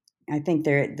 I think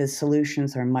the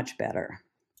solutions are much better.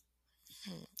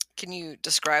 Can you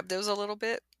describe those a little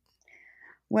bit?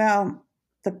 Well,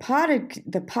 the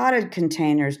potted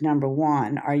containers, number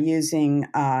one, are using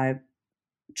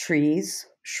trees,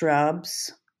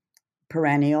 shrubs,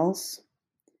 perennials,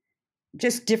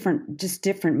 just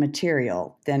different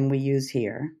material than we use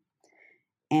here,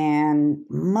 and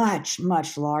much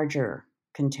larger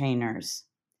containers.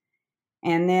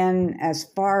 And then as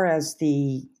far as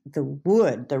the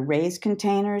wood, the raised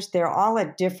containers, they're all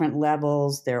at different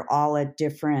levels. They're all at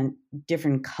different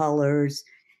colors.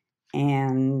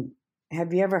 And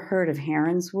have you ever heard of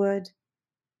Heron's wood?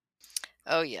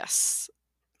 Oh, yes.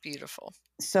 Beautiful.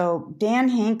 So Dan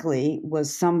Hinckley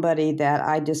was somebody that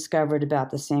I discovered about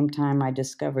the same time I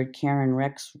discovered Karen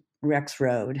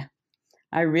Rexroad.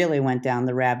 I really went down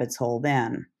the rabbit's hole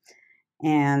then.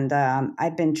 And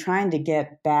I've been trying to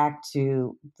get back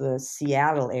to the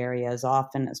Seattle area as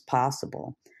often as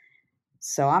possible.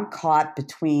 So I'm caught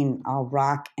between a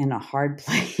rock and a hard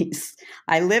place.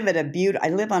 I live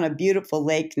on a beautiful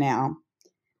lake now,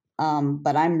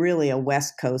 but I'm really a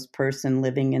West Coast person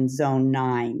living in Zone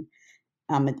 9.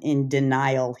 I'm in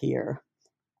denial here.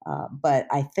 But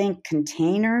I think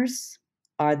containers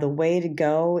are the way to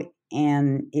go.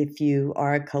 And if you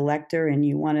are a collector and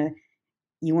you want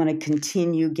to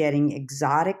continue getting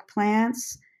exotic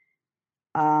plants,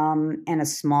 and a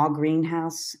small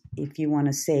greenhouse if you want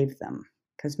to save them,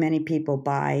 because many people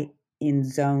buy in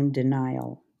zone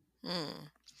denial.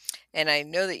 And I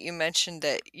know that you mentioned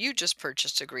that you just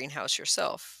purchased a greenhouse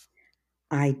yourself.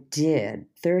 I did.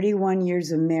 31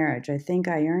 years of marriage. I think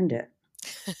I earned it.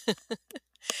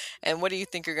 And what do you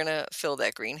think you're going to fill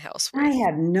that greenhouse with? I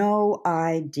have no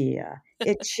idea.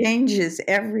 It changes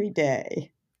every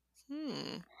day.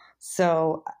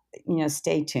 So,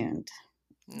 stay tuned.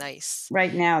 Nice.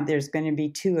 Right now, there's going to be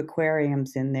 2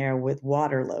 aquariums in there with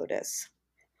water lotus.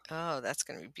 Oh, that's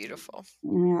going to be beautiful.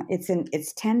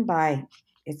 It's 10 by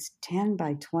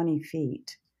 20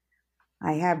 feet.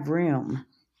 I have room.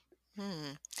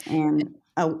 And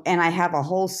I have a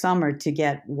whole summer to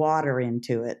get water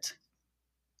into it.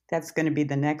 That's going to be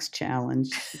the next challenge.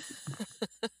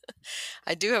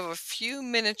 I do have a few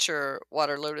miniature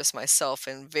water lotus myself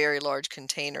in very large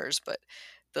containers, but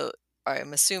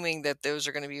I'm assuming that those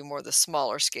are going to be more the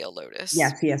smaller scale lotus.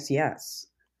 Yes.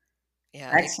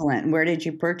 Yeah. Excellent. Where did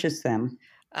you purchase them?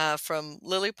 From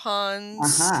Lily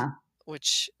Ponds,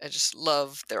 which I just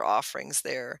love their offerings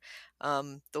there.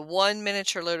 The one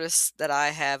miniature lotus that I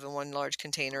have in one large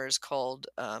container is called,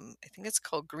 I think it's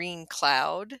called Green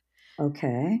Cloud.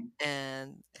 Okay.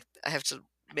 And I have to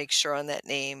make sure on that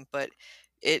name, but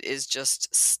it is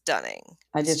just stunning.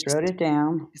 I just wrote it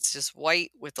down. It's just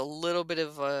white with a little bit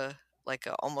of a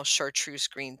almost chartreuse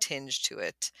green tinge to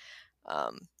it.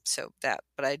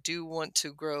 But I do want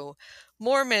to grow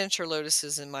more miniature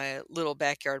lotuses in my little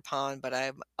backyard pond, but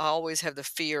I always have the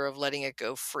fear of letting it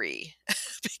go free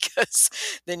because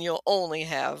then you'll only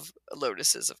have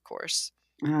lotuses, of course.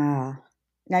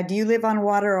 Now, do you live on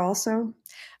water also?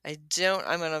 I don't.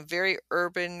 I'm on a very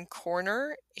urban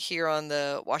corner here on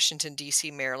the Washington,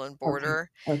 D.C., Maryland border.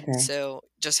 Okay. So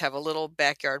just have a little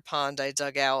backyard pond I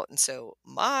dug out. And so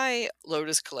my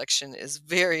lotus collection is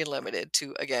very limited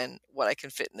to, again, what I can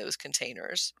fit in those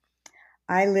containers.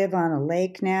 I live on a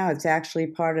lake now. It's actually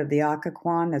part of the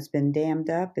Occoquan that's been dammed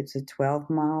up. It's a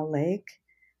 12-mile lake.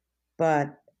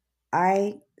 But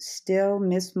I still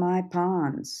miss my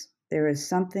ponds. There is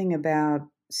something about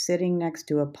sitting next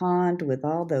to a pond with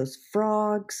all those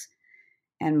frogs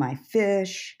and my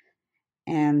fish,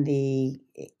 and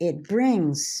it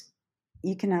brings,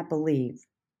 you cannot believe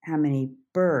how many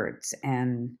birds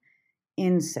and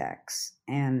insects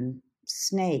and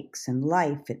snakes and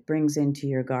life it brings into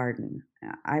your garden.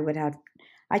 I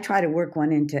try to work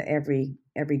one into every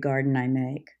garden I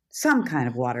make. Some kind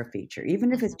of water feature,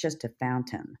 even if it's just a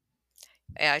fountain.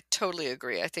 Yeah, I totally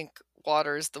agree. I think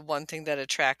water is the one thing that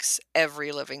attracts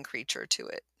every living creature to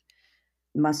it.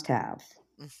 Must have.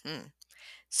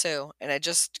 So, and I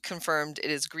just confirmed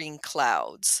it is Green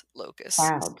Clouds locust.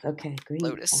 Clouds, okay, green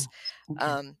lotus.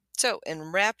 Okay. So,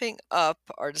 in wrapping up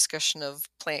our discussion of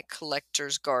plant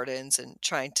collectors' gardens and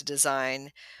trying to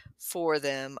design for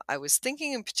them, I was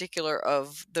thinking in particular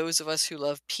of those of us who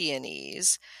love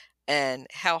peonies and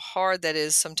how hard that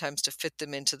is sometimes to fit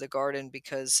them into the garden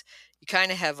because you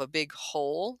kind of have a big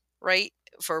hole, right,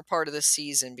 for part of the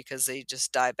season because they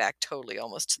just die back totally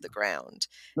almost to the ground.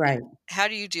 And Right. how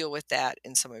do you deal with that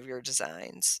in some of your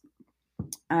designs?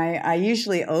 I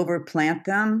usually overplant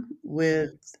them with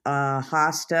Mm,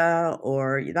 hosta,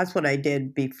 or that's what I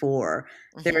did before.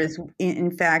 There mhm, is,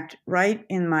 in fact, right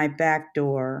in my back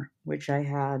door, which I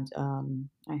had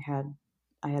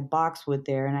boxwood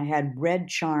there, and I had red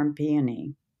charm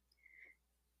peony,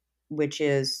 which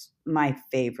is my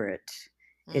favorite.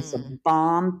 It's a mm,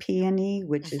 bomb peony,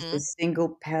 which is the mhm,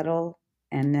 single petal,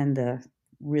 and then the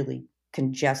really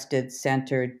congested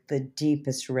centered, the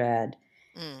deepest red.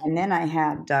 mm, And then I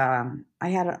had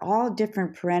all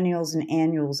different perennials and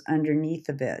annuals underneath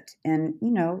of it. And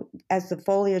as the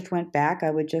foliage went back,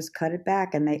 I would just cut it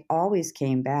back, and they always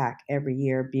came back every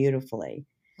year beautifully.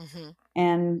 mhm,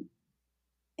 And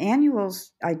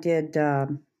annuals, I did.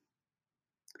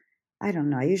 I don't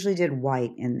know. I usually did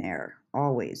white in there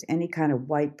always. Any kind of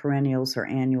white perennials or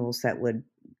annuals that would,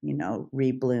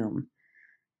 rebloom.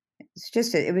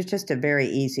 It was just a very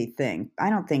easy thing. I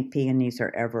don't think peonies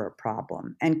are ever a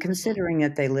problem. And mhm. considering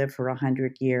that they live for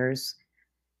 100 years,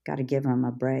 got to give them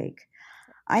a break.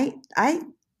 I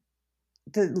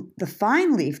the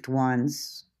fine leafed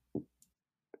ones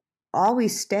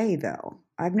always stay though.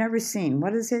 I've never seen,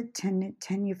 what is it,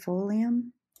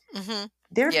 tenuifolium? Mhm.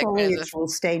 Their Yeah, kind of foliage will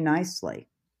stay nicely.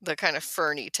 the kind of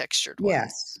ferny textured ones.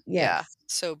 Yes, Yeah, yes.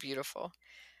 so beautiful.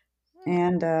 Mm,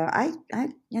 And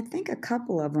I think a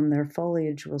couple of them, their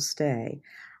foliage will stay.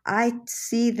 I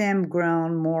see them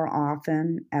grown more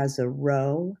often as a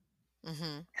row,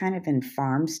 mhm, kind of in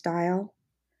farm style.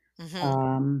 mhm.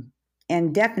 Um,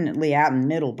 and definitely out in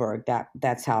Middleburg,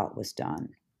 that's how it was done.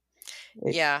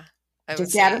 It, Yeah, I would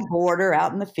just at a say border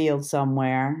out in the field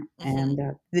somewhere, mhm, and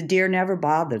the deer never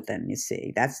bothered them. You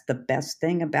see, that's the best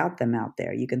thing about them out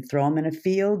there. You can throw them in a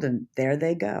field, and there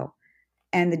they go,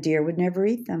 and the deer would never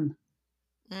eat them.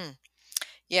 mm.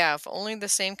 Yeah, if only the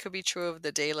same could be true of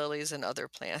the daylilies and other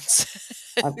plants.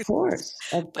 Of But course,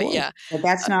 yeah, but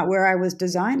that's uh, not where I was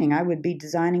designing. I would be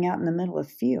designing out in the middle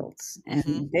of fields, mhm,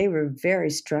 and they were very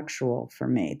structural for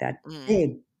me. That mm,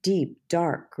 big, deep,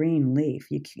 dark green leaf,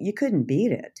 you couldn't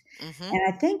beat it. mhm, And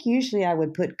I think usually I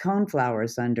would put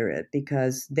coneflowers under it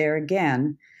because there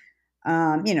again,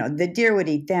 the deer would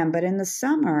eat them. But in the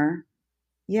summer,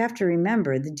 you have to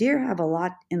remember the deer have a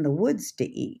lot in the woods to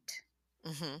eat,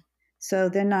 mhm, so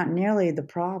they're not nearly the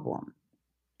problem.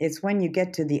 It's when you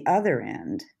get to the other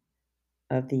end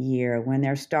of the year when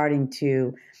they're starting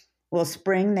to, well,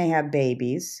 spring they have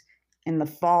babies. In the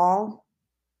fall,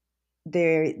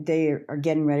 they are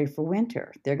getting ready for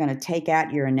winter. They're going to take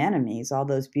out your anemones, all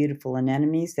those beautiful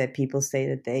anemones that people say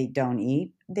that they don't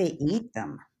eat. They mhm, eat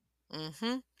them.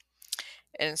 mhm.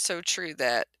 And it's so true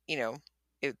that,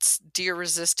 it's deer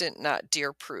resistant, not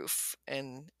deer proof.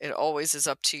 And it always is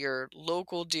up to your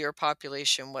local deer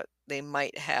population what they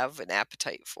might have an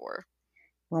appetite for.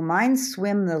 Well, mine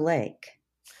swim the lake.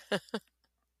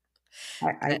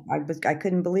 I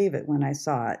couldn't believe it when I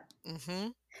saw it.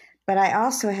 Mm-hmm. But I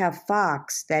also have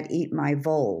fox that eat my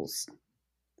voles.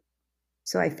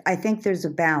 So I think there's a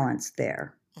balance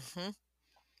there. Mm-hmm.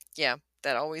 Yeah,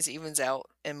 that always evens out,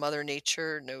 and Mother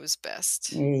Nature knows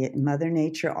best. Mother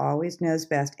Nature always knows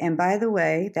best. And by the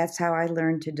way, that's how I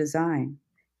learned to design,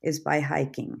 is by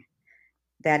hiking.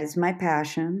 That is my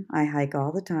passion. I hike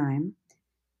all the time.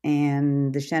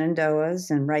 And the Shenandoahs,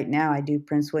 and right now I do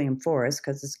Prince William Forest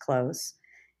because it's close.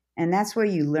 And that's where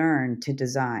you learn to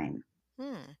design.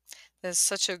 Hmm. That's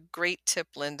such a great tip,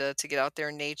 Linda, to get out there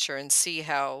in nature and see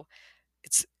how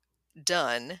it's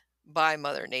done by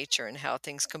Mother Nature and how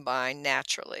things combine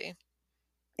naturally.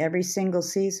 Every single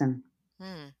season.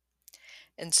 Hmm.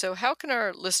 And so, how can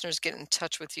our listeners get in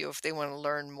touch with you if they want to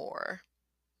learn more?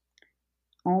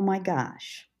 Oh my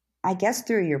gosh. I guess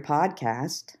through your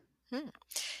podcast. Hmm.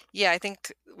 Yeah, I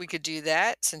think we could do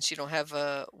that since you don't have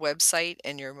a website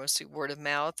and you're mostly word of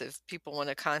mouth. If people want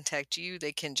to contact you,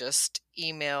 they can just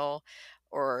email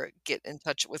or get in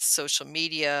touch with social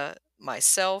media,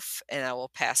 myself, and I will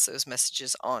pass those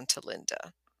messages on to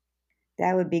Linda.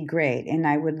 That would be great. And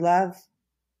I would love,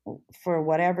 for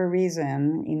whatever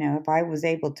reason, if I was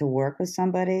able to work with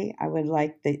somebody, I would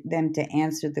like them to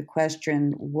answer the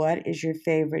question, what is your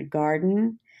favorite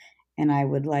garden? And I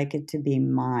would like it to be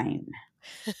mine.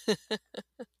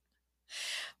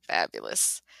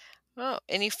 Fabulous. Well,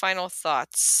 any final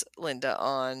thoughts, Linda,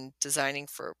 on designing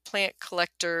for plant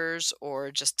collectors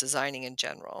or just designing in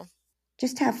general?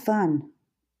 Just have fun.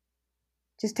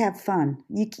 Just have fun.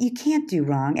 You can't do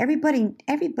wrong.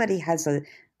 Everybody has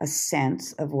a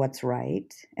sense of what's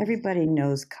right. Everybody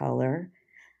knows color.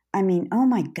 I mean, oh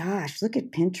my gosh, look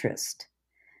at Pinterest.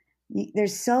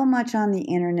 There's so much on the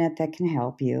internet that can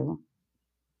help you.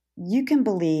 You can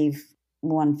believe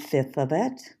 1/5 of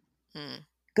it.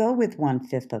 Go with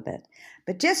 1/5 of it.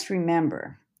 But just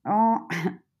remember,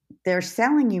 they're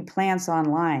selling you plants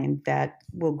online that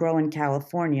will grow in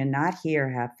California, not here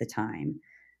half the time.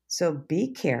 So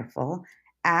be careful.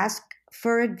 Ask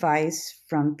for advice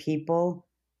from people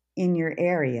in your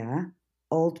area.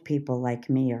 Old people like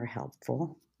me are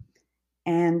helpful.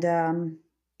 And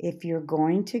if you're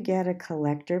going to get a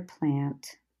collector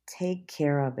plant, take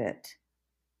care of it.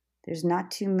 There's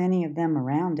not too many of them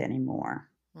around anymore.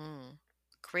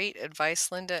 Great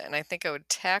advice, Linda. And I think I would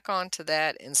tack on to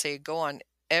that and say go on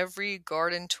every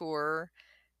garden tour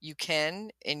you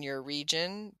can in your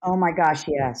region. Oh my gosh,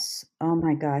 yes. Oh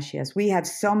my gosh, yes. We have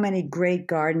so many great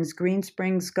gardens. Green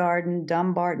Springs Garden,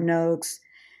 Dumbarton Oaks,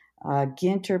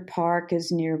 Ginter Park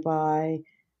is nearby.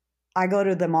 I go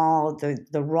to them all.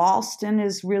 The Ralston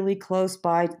is really close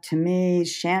by to me,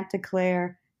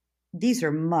 Chanticleer. These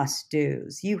are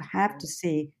must-dos. You have to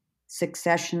see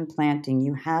succession planting.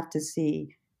 You have to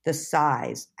see the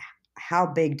size. How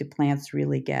big do plants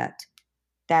really get?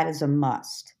 That is a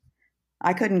must.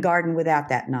 I couldn't garden without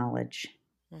that knowledge.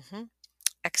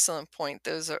 Excellent point.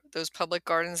 Those public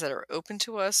gardens that are open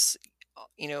to us,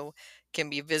 can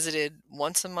be visited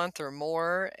once a month or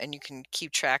more, and you can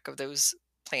keep track of those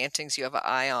plantings you have an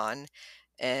eye on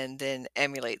and then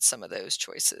emulate some of those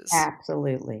choices.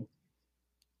 Absolutely.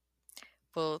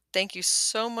 Well, thank you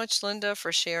so much, Linda,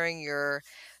 for sharing your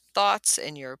thoughts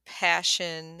and your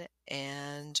passion,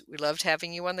 and we loved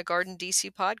having you on the Garden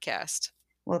DC podcast.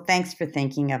 Well, thanks for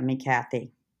thinking of me,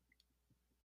 Kathy.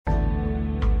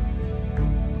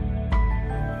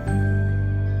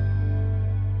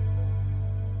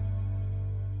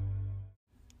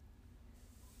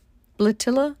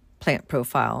 Blatilla plant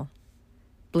profile.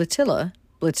 Blatilla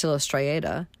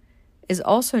striata, is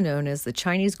also known as the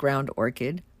Chinese ground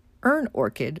orchid, urn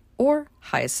orchid, or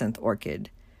hyacinth orchid.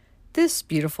 This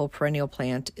beautiful perennial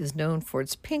plant is known for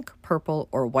its pink, purple,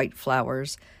 or white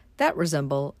flowers that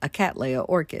resemble a Cattleya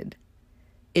orchid.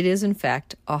 It is, in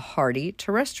fact, a hardy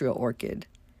terrestrial orchid.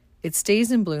 It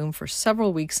stays in bloom for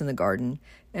several weeks in the garden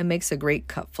and makes a great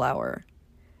cut flower.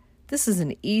 This is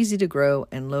an easy-to-grow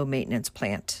and low-maintenance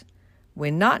plant.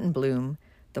 When not in bloom,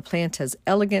 the plant has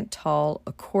elegant, tall,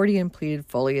 accordion-pleated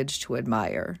foliage to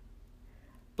admire.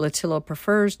 Blatilla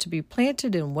prefers to be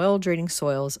planted in well-draining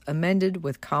soils amended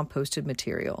with composted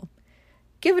material.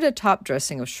 Give it a top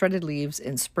dressing of shredded leaves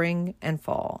in spring and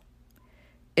fall.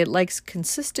 It likes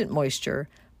consistent moisture,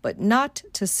 but not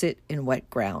to sit in wet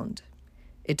ground.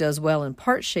 It does well in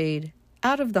part shade,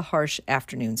 out of the harsh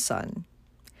afternoon sun.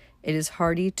 It is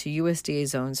hardy to USDA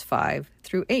zones 5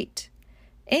 through 8,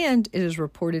 and it is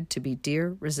reported to be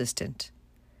deer resistant.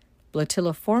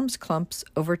 Blatilla forms clumps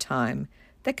over time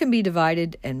that can be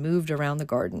divided and moved around the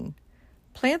garden.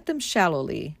 Plant them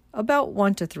shallowly, about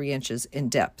 1 to 3 inches in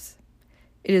depth.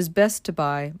 It is best to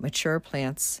buy mature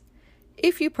plants.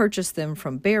 If you purchase them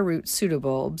from bare root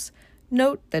pseudobulbs,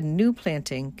 note that a new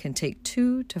planting can take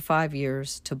 2 to 5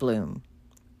 years to bloom.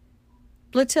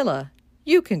 Blatilla,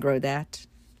 you can grow that.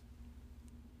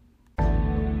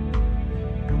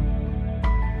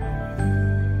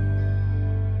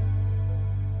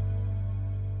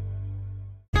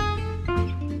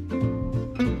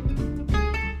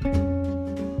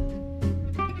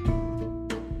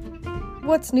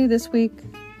 What's new this week?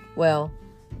 Well,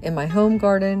 in my home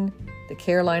garden, the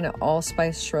Carolina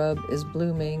allspice shrub is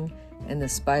blooming and the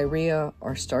spirea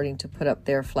are starting to put up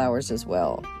their flowers as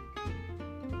well.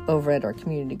 Over at our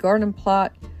community garden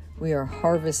plot, we are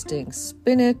harvesting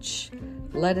spinach,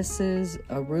 lettuces,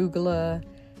 arugula,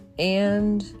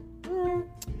 and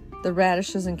the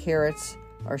radishes and carrots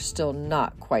are still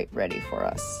not quite ready for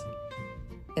us.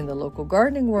 In the local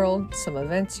gardening world, some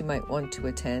events you might want to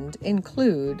attend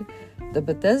include the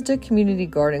Bethesda Community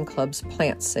Garden Club's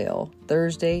plant sale,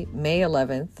 Thursday, May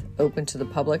 11th, open to the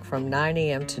public from 9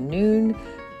 a.m. to noon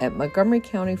at Montgomery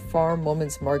County Farm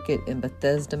Women's Market in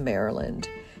Bethesda, Maryland.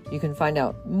 You can find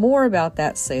out more about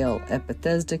that sale at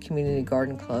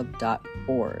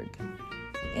BethesdaCommunityGardenClub.org.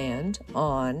 And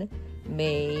on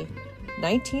May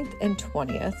 19th and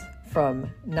 20th, from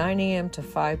 9 a.m. to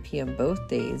 5 p.m. both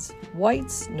days,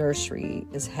 White's Nursery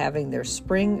is having their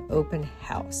spring open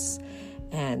house.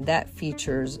 And that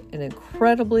features an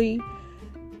incredibly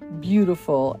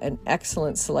beautiful and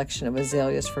excellent selection of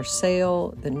azaleas for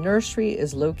sale. The nursery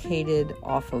is located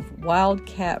off of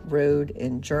Wildcat Road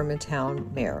in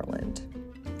Germantown, Maryland.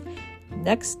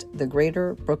 Next, the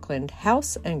Greater Brooklyn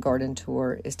House and Garden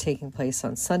Tour is taking place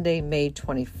on Sunday, May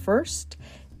 21st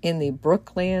in the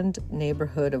Brookland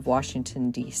neighborhood of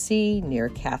Washington, D.C., near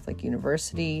Catholic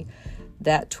University.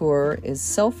 That tour is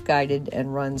self-guided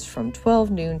and runs from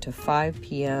 12 noon to 5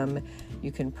 p.m.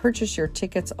 You can purchase your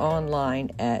tickets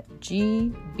online at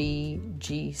gbgc.org.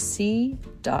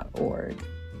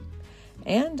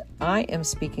 And I am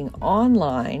speaking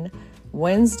online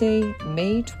Wednesday,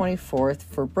 May 24th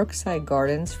for Brookside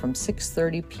Gardens from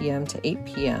 6:30 p.m. to 8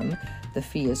 p.m. The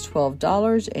fee is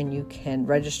 $12, and you can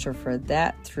register for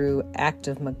that through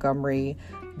Active Montgomery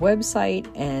website,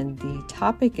 and the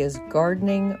topic is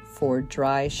gardening for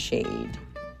dry shade.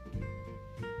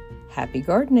 Happy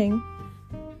gardening!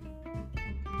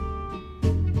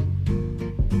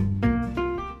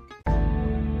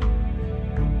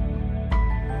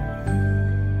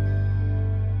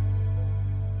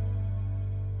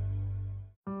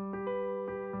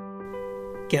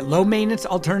 Get low-maintenance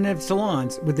alternatives to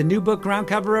lawns with the new book Ground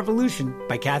Cover Revolution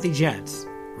by Kathy Jentz.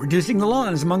 Reducing the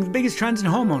lawn is among the biggest trends in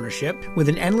homeownership, with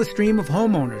an endless stream of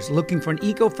homeowners looking for an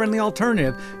eco-friendly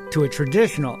alternative to a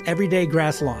traditional, everyday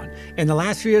grass lawn. In the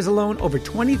last 3 years alone, over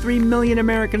 23 million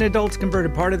American adults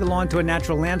converted part of the lawn to a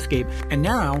natural landscape, and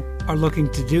now are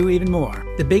looking to do even more.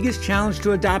 The biggest challenge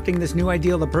to adopting this new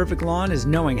ideal of the perfect lawn is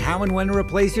knowing how and when to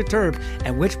replace your turf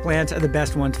and which plants are the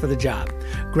best ones for the job.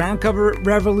 Ground Cover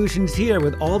Revolution is here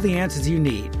with all the answers you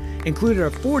need. Included are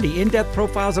 40 in-depth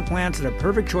profiles of plants that are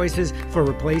perfect choices for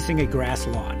replacing a grass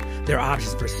lawn. There are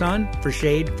options for sun, for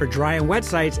shade, for dry and wet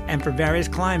sites, and for various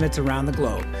climates around the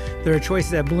globe. There are choices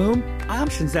that bloom,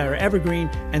 options that are evergreen,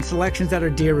 and selections that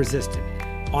are deer-resistant.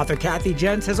 Author Kathy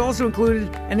Jentz has also included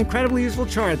an incredibly useful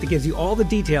chart that gives you all the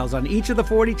details on each of the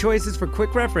 40 choices for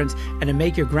quick reference and to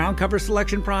make your ground cover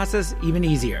selection process even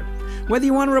easier. Whether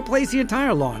you want to replace the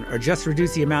entire lawn or just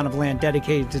reduce the amount of land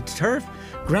dedicated to turf,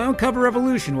 Ground Cover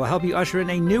Revolution will help you usher in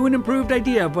a new and improved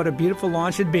idea of what a beautiful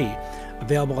lawn should be.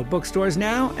 Available at bookstores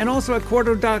now and also at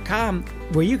Quarto.com,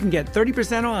 where you can get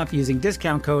 30% off using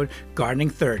discount code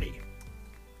GARDENING30.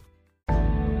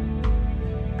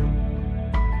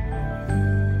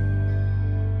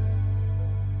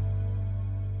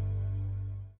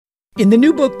 In the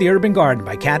new book, The Urban Garden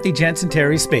by Kathy Jentz and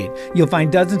Terry Spate, you'll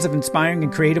find dozens of inspiring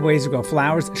and creative ways to grow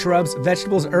flowers, shrubs,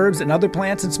 vegetables, herbs, and other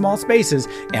plants in small spaces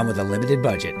and with a limited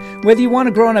budget. Whether you want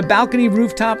to grow on a balcony,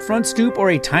 rooftop, front stoop,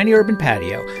 or a tiny urban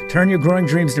patio, turn your growing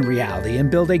dreams into reality and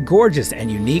build a gorgeous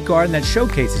and unique garden that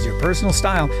showcases your personal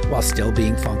style while still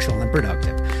being functional and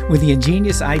productive. With the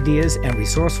ingenious ideas and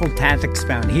resourceful tactics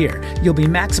found here, you'll be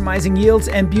maximizing yields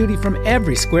and beauty from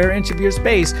every square inch of your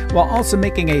space while also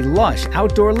making a lush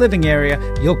outdoor living area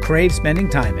you'll crave spending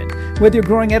time in. Whether you're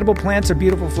growing edible plants or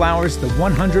beautiful flowers, the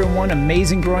 101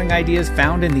 amazing growing ideas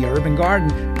found in the Urban Garden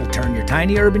will turn your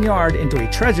tiny urban yard into a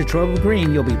treasure trove of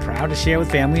green you'll be proud to share with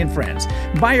family and friends.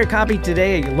 Buy your copy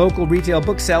today at your local retail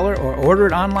bookseller or order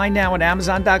it online now at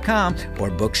Amazon.com or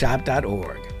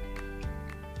bookshop.org.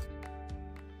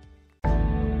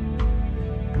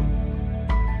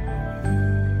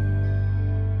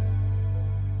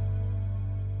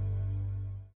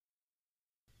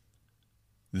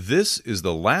 This is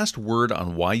the last word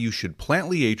on why you should plant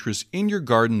Liatris in your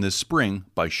garden this spring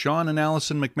by Sean and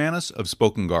Allison McManus of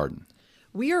Spoken Garden.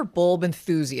 We are bulb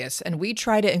enthusiasts, and we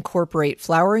try to incorporate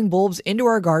flowering bulbs into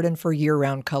our garden for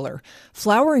year-round color.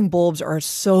 Flowering bulbs are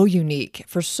so unique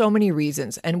for so many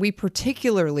reasons, and we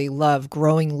particularly love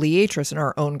growing Liatris in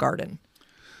our own garden.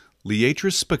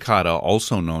 Liatris spicata,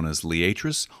 also known as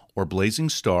Liatris or blazing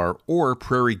star or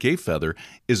prairie gayfeather,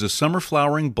 is a summer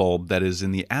flowering bulb that is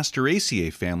in the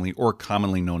Asteraceae family, or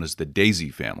commonly known as the daisy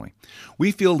family.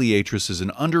 We feel Liatris is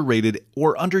an underrated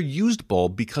or underused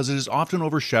bulb because it is often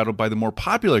overshadowed by the more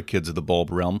popular kids of the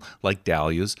bulb realm like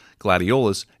dahlias,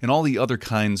 gladiolus, and all the other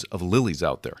kinds of lilies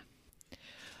out there.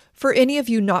 For any of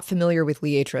you not familiar with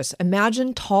Liatris,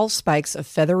 imagine tall spikes of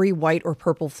feathery white or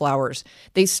purple flowers.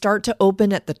 They start to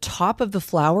open at the top of the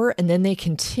flower, and then they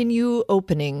continue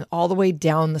opening all the way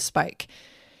down the spike.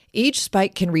 Each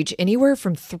spike can reach anywhere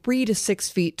from 3 to 6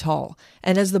 feet tall,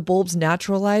 and as the bulbs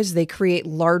naturalize, they create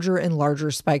larger and larger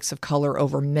spikes of color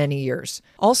over many years.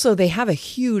 Also, they have a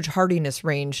huge hardiness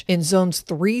range in zones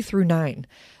 3 through 9.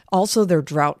 Also, they're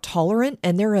drought tolerant,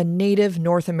 and they're a native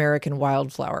North American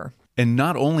wildflower. And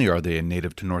not only are they a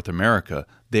native to North America,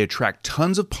 they attract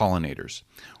tons of pollinators.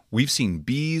 We've seen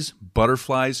bees,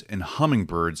 butterflies, and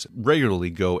hummingbirds regularly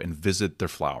go and visit their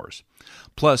flowers.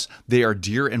 Plus, they are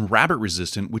deer and rabbit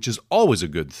resistant, which is always a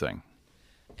good thing.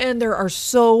 And there are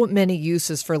so many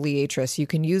uses for Liatris. You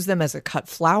can use them as a cut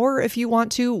flower if you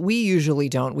want to. We usually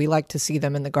don't. We like to see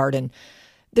them in the garden.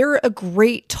 They're a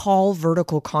great tall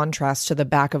vertical contrast to the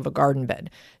back of a garden bed.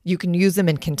 You can use them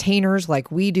in containers like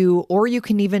we do, or you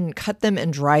can even cut them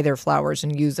and dry their flowers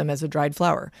and use them as a dried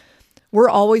flower. We're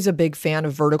always a big fan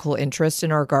of vertical interest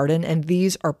in our garden, and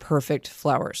these are perfect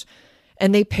flowers.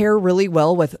 And they pair really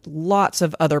well with lots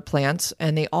of other plants,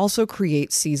 and they also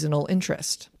create seasonal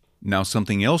interest. Now,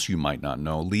 something else you might not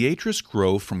know, Liatris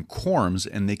grow from corms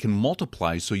and they can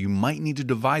multiply, so you might need to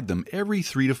divide them every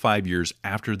 3 to 5 years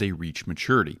after they reach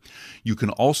maturity. You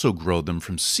can also grow them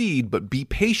from seed, but be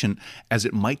patient as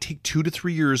it might take 2 to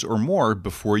 3 years or more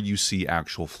before you see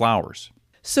actual flowers.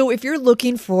 So if you're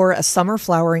looking for a summer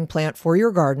flowering plant for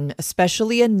your garden,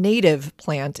 especially a native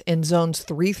plant in zones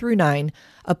 3 through 9,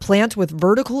 a plant with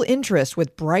vertical interest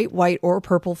with bright white or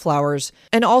purple flowers,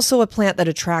 and also a plant that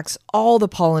attracts all the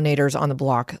pollinators on the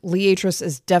block, Liatris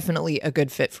is definitely a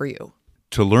good fit for you.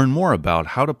 To learn more about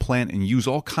how to plant and use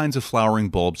all kinds of flowering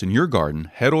bulbs in your garden,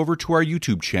 head over to our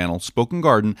YouTube channel, Spoken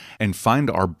Garden, and find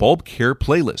our bulb care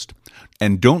playlist.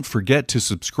 And don't forget to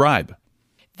subscribe.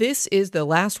 This is the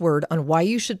last word on why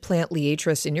you should plant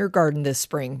Liatris in your garden this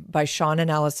spring by Sean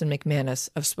and Allison McManus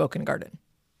of Spoken Garden.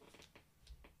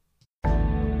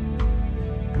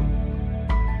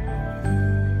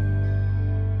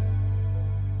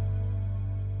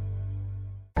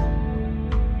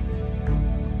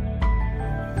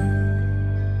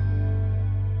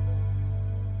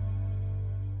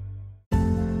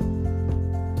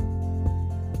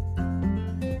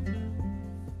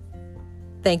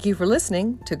 Thank you for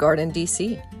listening to Garden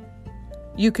DC.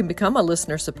 You can become a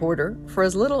listener supporter for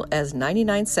as little as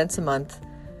 99 cents a month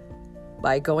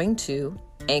by going to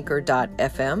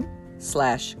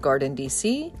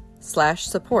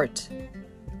anchor.fm/gardendc/support.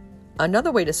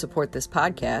 Another way to support this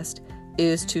podcast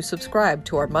is to subscribe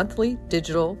to our monthly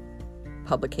digital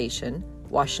publication,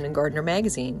 Washington Gardener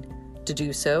Magazine. To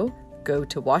do so, go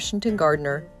to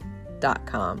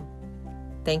washingtongardener.com.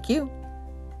 Thank you.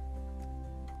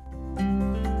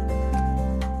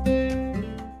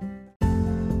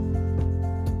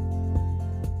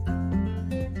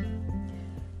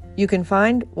 You can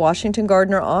find Washington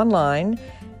Gardener online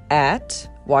at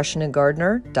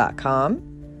washingtongardener.com,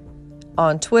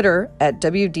 on Twitter at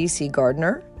WDC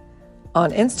Gardener,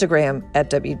 on Instagram at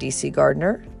WDC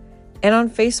Gardener, and on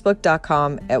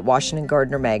Facebook.com at Washington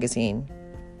Gardener Magazine.